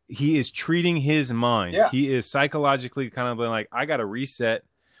treating his mind. Yeah. He is psychologically kind of like, I got to reset.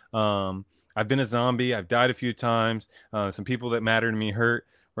 I've been a zombie. I've died a few times. Some people that matter to me hurt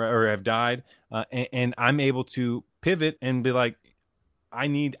or have died. And I'm able to pivot and be like, I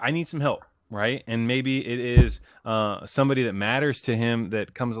need some help. Right. And maybe it is somebody that matters to him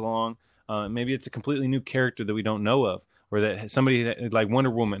that comes along. Maybe it's a completely new character that we don't know of, or that somebody that, like Wonder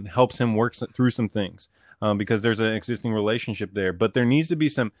Woman, helps him work through some things because there's an existing relationship there. But there needs to be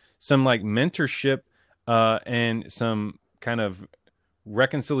some like mentorship and some kind of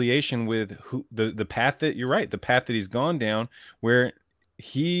reconciliation with the path that you're right, the path that he's gone down, where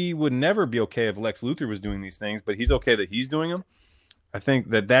he would never be okay if Lex Luthor was doing these things, but he's okay that he's doing them. I think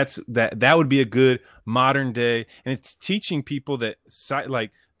that would be a good modern day, and it's teaching people that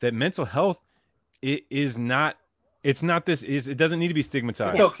that mental health it doesn't need to be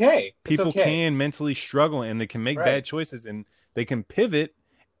stigmatized. It's okay. People can mentally struggle and they can make bad choices and they can pivot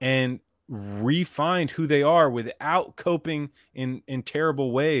and re-find who they are without coping in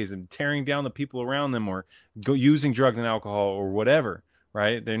terrible ways and tearing down the people around them or using drugs and alcohol or whatever,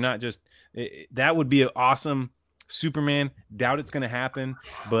 right? They're not just that would be an awesome Superman. Doubt it's going to happen,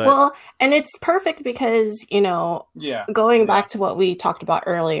 but and it's perfect because, going back to what we talked about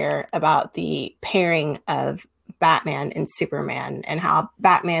earlier about the pairing of Batman and Superman and how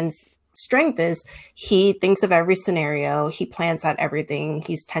Batman's strength is he thinks of every scenario, he plans out everything,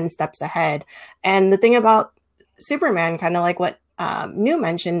 he's 10 steps ahead. And the thing about Superman, kind of like what New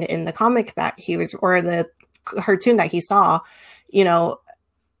mentioned in the comic that he was, or the cartoon that he saw,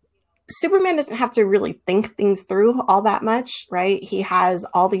 Superman doesn't have to really think things through all that much, right? He has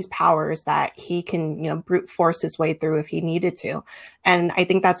all these powers that he can, brute force his way through if he needed to. And I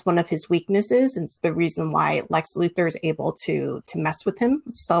think that's one of his weaknesses. And it's the reason why Lex Luthor is able to mess with him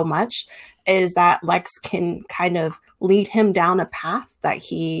so much, is that Lex can kind of lead him down a path that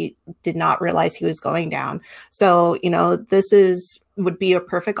he did not realize he was going down. So, would be a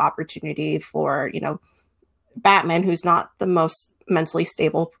perfect opportunity for, Batman, who's not the most mentally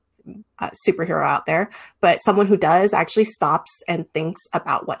stable superhero out there, but someone who does actually stops and thinks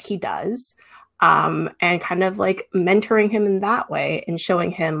about what he does, and kind of like mentoring him in that way and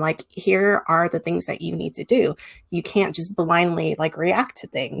showing him like, here are the things that you need to do. You can't just blindly like react to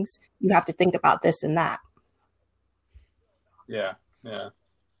things. You have to think about this and that. Yeah.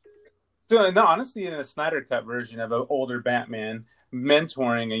 So no, honestly, in a Snyder Cut version of an older Batman,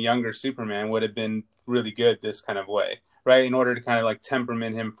 mentoring a younger Superman would have been really good this kind of way, right? In order to kind of like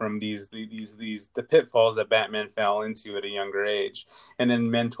temperament him from the pitfalls that Batman fell into at a younger age, and then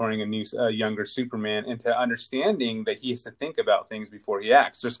mentoring a younger Superman into understanding that he has to think about things before he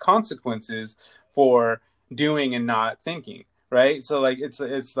acts. There's consequences for doing and not thinking, right? So like it's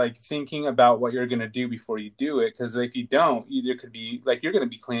like thinking about what you're going to do before you do it, because if you don't, either could be like you're going to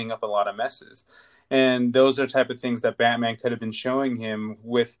be cleaning up a lot of messes. And those are type of things that Batman could have been showing him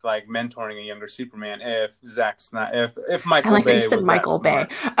with like mentoring a younger Superman. If Michael Bay you said was Michael Bay,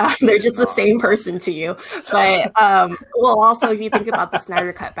 smart. they're just the same person to you. But well, also if you think about the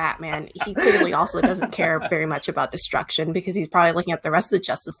Snyder Cut Batman, he clearly also doesn't care very much about destruction, because he's probably looking at the rest of the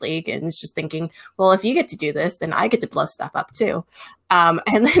Justice League and is just thinking, well, if you get to do this, then I get to blow stuff up too.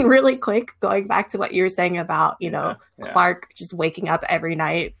 And then really quick, going back to what you were saying about, Clark just waking up every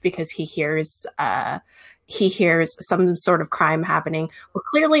night because he hears some sort of crime happening. Well,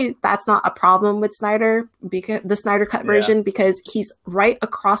 clearly that's not a problem with Snyder, because the Snyder Cut version, because he's right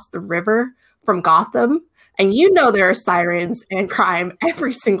across the river from Gotham, and there are sirens and crime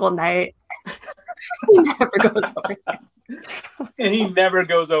every single night. He never goes over there. And he never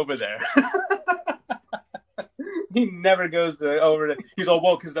goes over there. He never goes over to. He's all,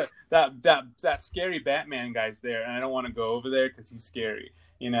 well, because that scary Batman guy's there, and I don't want to go over there because he's scary,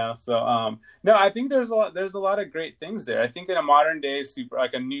 So no, I think there's a lot of great things there. I think in a modern day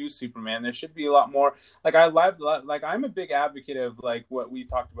a new Superman, there should be a lot more. Like I'm a big advocate of like what we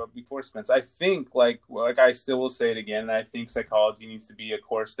talked about before, Spence. I think like I still will say it again. I think psychology needs to be a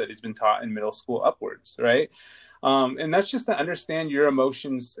course that has been taught in middle school upwards, right? And that's just to understand your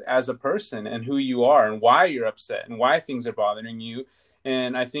emotions as a person and who you are and why you're upset and why things are bothering you.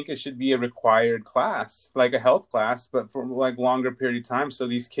 And I think it should be a required class, like a health class, but for like longer period of time, so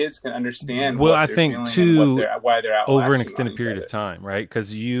these kids can understand. Well, I think too, why they're out over an extended period of time, right?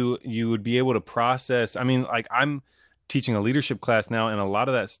 Because you would be able to process. I mean, like I'm teaching a leadership class now, and a lot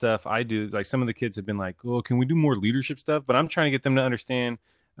of that stuff I do, like some of the kids have been like, "Oh, can we do more leadership stuff?" But I'm trying to get them to understand.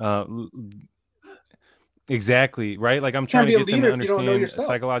 Exactly, right? Like I'm trying to get them to understand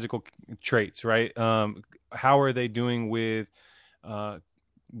psychological traits, right? How are they doing with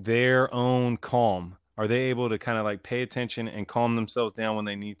their own calm? Are they able to kind of like pay attention and calm themselves down when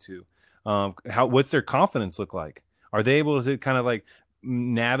they need to? What's their confidence look like? Are they able to kind of like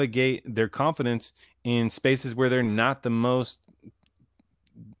navigate their confidence in spaces where they're not the most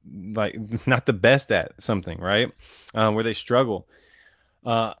not the best at something, right? Where they struggle.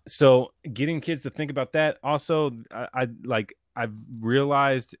 So getting kids to think about that. Also, I've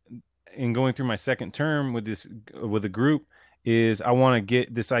realized in going through my second term with a group is I want to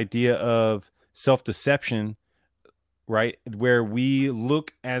get this idea of self-deception, right? Where we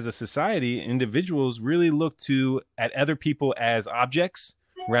look as a society, individuals really look at other people as objects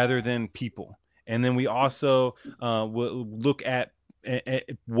rather than people. And then we also will look at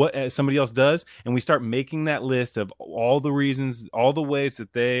what somebody else does, and we start making that list of all the reasons, all the ways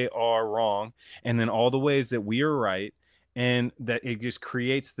that they are wrong, and then all the ways that we are right, and that it just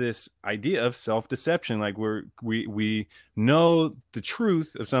creates this idea of self-deception, like we know the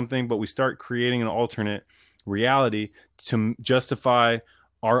truth of something, but we start creating an alternate reality to justify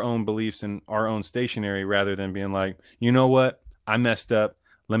our own beliefs and our own stationary, rather than being like, you know what, I messed up,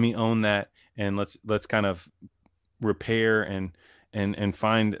 let me own that, and let's kind of repair and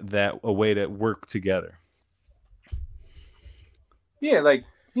find that a way to work together. Like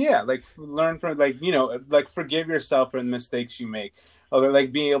learn from, like forgive yourself for the mistakes you make, or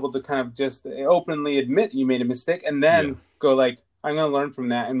like being able to kind of just openly admit you made a mistake, and then go like, I'm going to learn from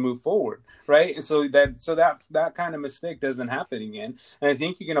that and move forward, right? And so that kind of mistake doesn't happen again. And I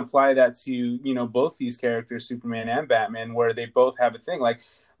think you can apply that to, you know, both these characters, Superman and Batman, where they both have a thing. Like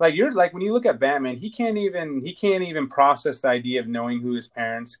you're like, when you look at Batman, he can't even process the idea of knowing who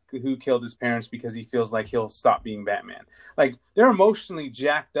killed his parents, because he feels like he'll stop being Batman. Like, they're emotionally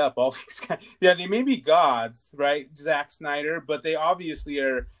jacked up, all these guys. Yeah, they may be gods, right, Zack Snyder, but they obviously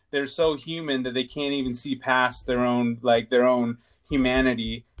they're so human that they can't even see past their own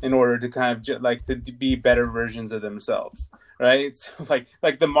humanity in order to kind of to be better versions of themselves, right? It's like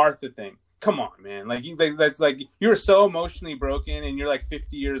the Martha thing. Come on, man. That's you're so emotionally broken, and you're like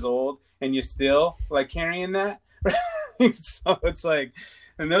 50 years old, and you still like carrying that. Right? So it's like,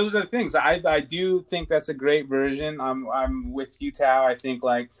 and those are the things. I do think that's a great version. I'm with you, Thao. I think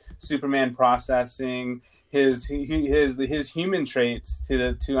like Superman processing his human traits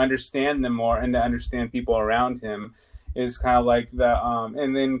to understand them more and to understand people around him is kind of like the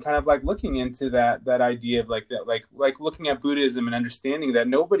and then kind of like looking into that idea of like looking at Buddhism and understanding that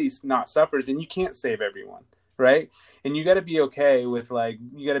nobody's not suffers, and you can't save everyone, right? And you got to be okay with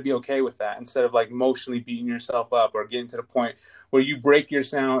that, instead of like emotionally beating yourself up or getting to the point where you break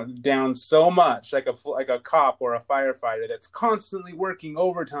yourself down so much, like a cop or a firefighter that's constantly working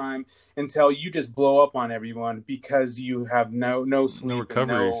overtime until you just blow up on everyone because you have no sleep, no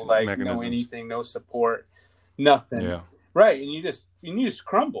recovery, no anything, no support. Nothing. Yeah. Right. And you just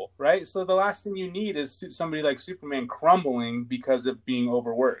crumble, right? So the last thing you need is somebody like Superman crumbling because of being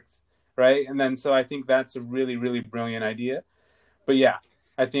overworked, right? And then so I think that's a really, really brilliant idea. But yeah,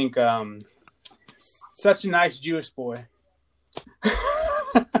 I think such a nice Jewish boy.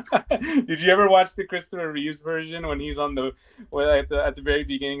 Did you ever watch the Christopher Reeves version when he's at the very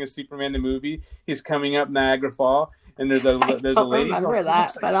beginning of Superman the movie? He's coming up Niagara Fall, and there's a lady. I don't remember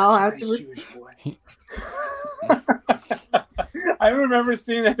that, but I'll have to. Jewish boy. I remember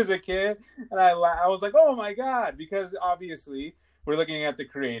seeing that as a kid, and I was like, "Oh my god!" Because obviously we're looking at the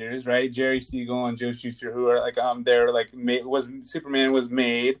creators, right? Jerry Siegel and Joe Shuster, who are like Superman was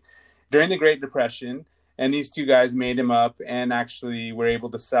made during the Great Depression, and these two guys made him up and actually were able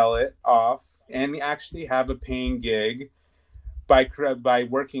to sell it off and actually have a paying gig by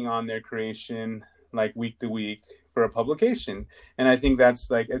working on their creation like week to week for a publication. And I think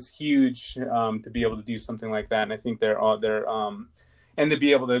that's like, it's huge to be able to do something like that. And I think they're and to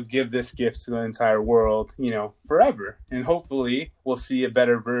be able to give this gift to the entire world, you know, forever. And hopefully we'll see a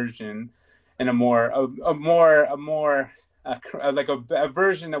better version and a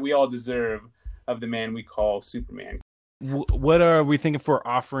version that we all deserve of the man we call Superman. What are we thinking for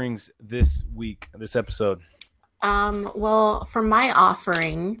offerings this week, this episode? Well, for my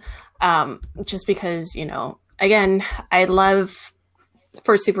offering, just because, you know, again, I'd love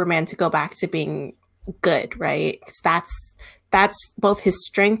for Superman to go back to being good, right? Because that's both his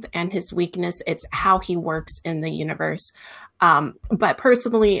strength and his weakness. It's how he works in the universe. But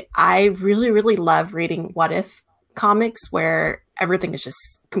personally, I really, really love reading What If comics where everything is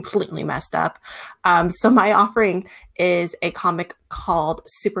just completely messed up. So my offering is a comic called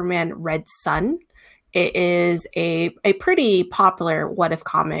Superman Red Sun. It is a pretty popular What If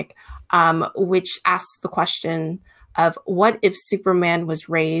comic, which asks the question of what if Superman was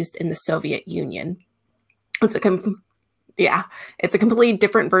raised in the Soviet Union? It's a completely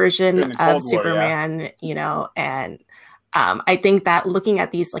different version of Superman, yeah. You know, and I think that looking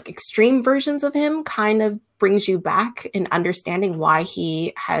at these like extreme versions of him kind of brings you back in understanding why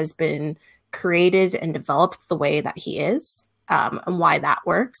he has been created and developed the way that he is, and why that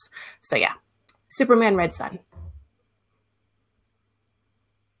works. So yeah, Superman Red Sun.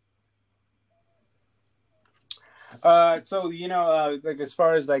 So, you know, like as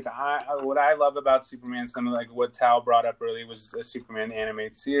far as like what I love about Superman, some of like what Thao brought up earlier was a Superman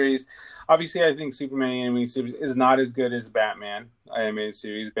animated series. Obviously, I think Superman animated series is not as good as Batman animated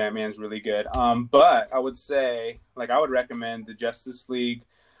series. Batman's really good. But I would say, like, I would recommend the Justice League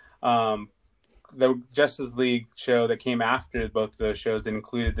show that came after both of those shows that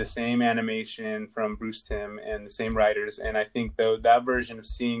included the same animation from Bruce Timm and the same writers. And I think though that version of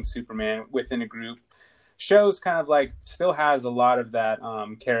seeing Superman within a group shows kind of like still has a lot of that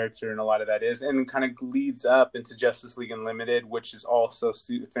character and a lot of that is, and kind of leads up into Justice League Unlimited, which is also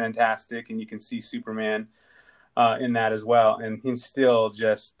fantastic. And you can see Superman in that as well. And he's still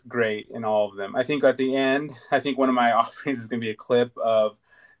just great in all of them. I think at the end, one of my offerings is going to be a clip of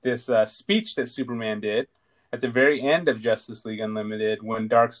this speech that Superman did at the very end of Justice League Unlimited when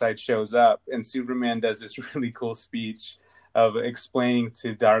Darkseid shows up, and Superman does this really cool speech of explaining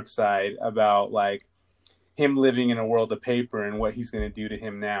to Darkseid about like him living in a world of paper and what he's going to do to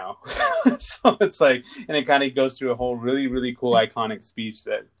him now. So it's like, and it kind of goes through a whole really, really cool, iconic speech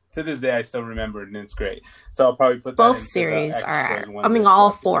that to this day I still remember, and it's great. So I'll probably put that Both into series the are, extras when I mean, this all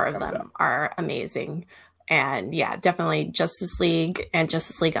episode four of comes them out. are amazing. And yeah, definitely Justice League and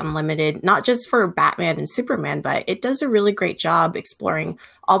Justice League Unlimited, not just for Batman and Superman, but it does a really great job exploring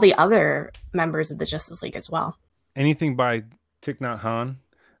all the other members of the Justice League as well. Anything by Thich Nhat Hanh,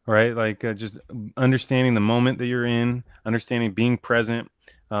 right? Like just understanding the moment that you're in, understanding being present.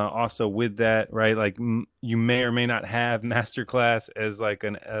 Also with that, right? Like you may or may not have Masterclass as like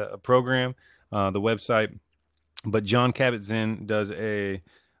a program, the website, but John Kabat-Zinn does a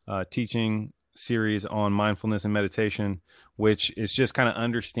teaching series on mindfulness and meditation, which is just kind of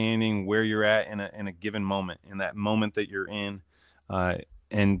understanding where you're at in a given moment, in that moment that you're in,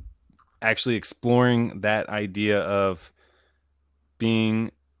 and actually exploring that idea of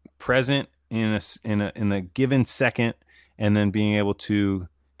being present in a given second, and then being able to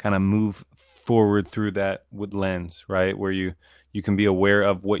kind of move forward through that with lens, right? Where you can be aware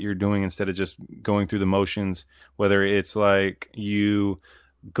of what you're doing instead of just going through the motions, whether it's like you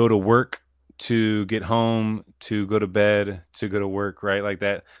go to work to get home, to go to bed, to go to work, right? Like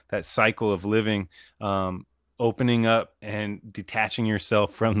that cycle of living, opening up and detaching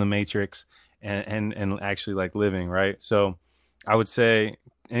yourself from the matrix and actually like living, right? So I would say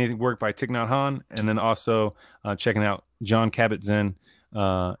anything work by Thich Nhat Hanh, and then also checking out John Kabat-Zinn.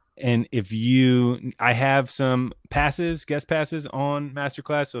 And I have some guest passes on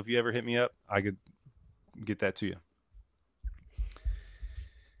Masterclass. So if you ever hit me up, I could get that to you.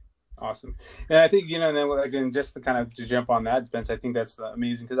 Awesome. And I think, and then again, just to jump on that, Spence, I think that's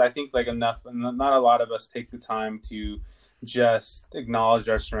amazing, because I think like not a lot of us take the time to just acknowledge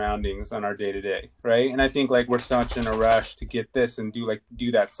our surroundings on our day to day, right? And I think like we're such in a rush to get this and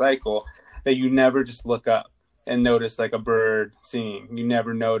do that cycle that you never just look up and notice like a bird singing. You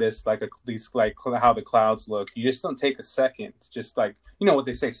never notice like how the clouds look. You just don't take a second, just like, what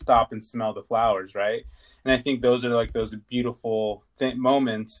they say, stop and smell the flowers, right? And I think those are like those beautiful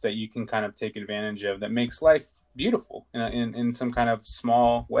moments that you can kind of take advantage of that makes life beautiful in some kind of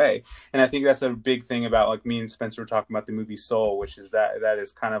small way. And I think that's a big thing about, like, me and Spencer were talking about the movie Soul, which is that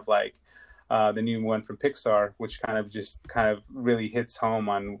is kind of like the new one from Pixar, which kind of really hits home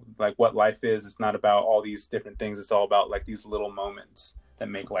on like what life is. It's not about all these different things. It's all about like these little moments that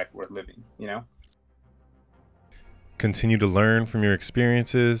make life worth living, Continue to learn from your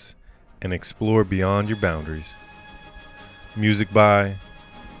experiences and explore beyond your boundaries. Music by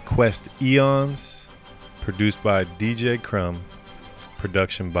Quest Eons, produced by DJ Crum,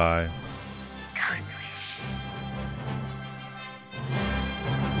 production by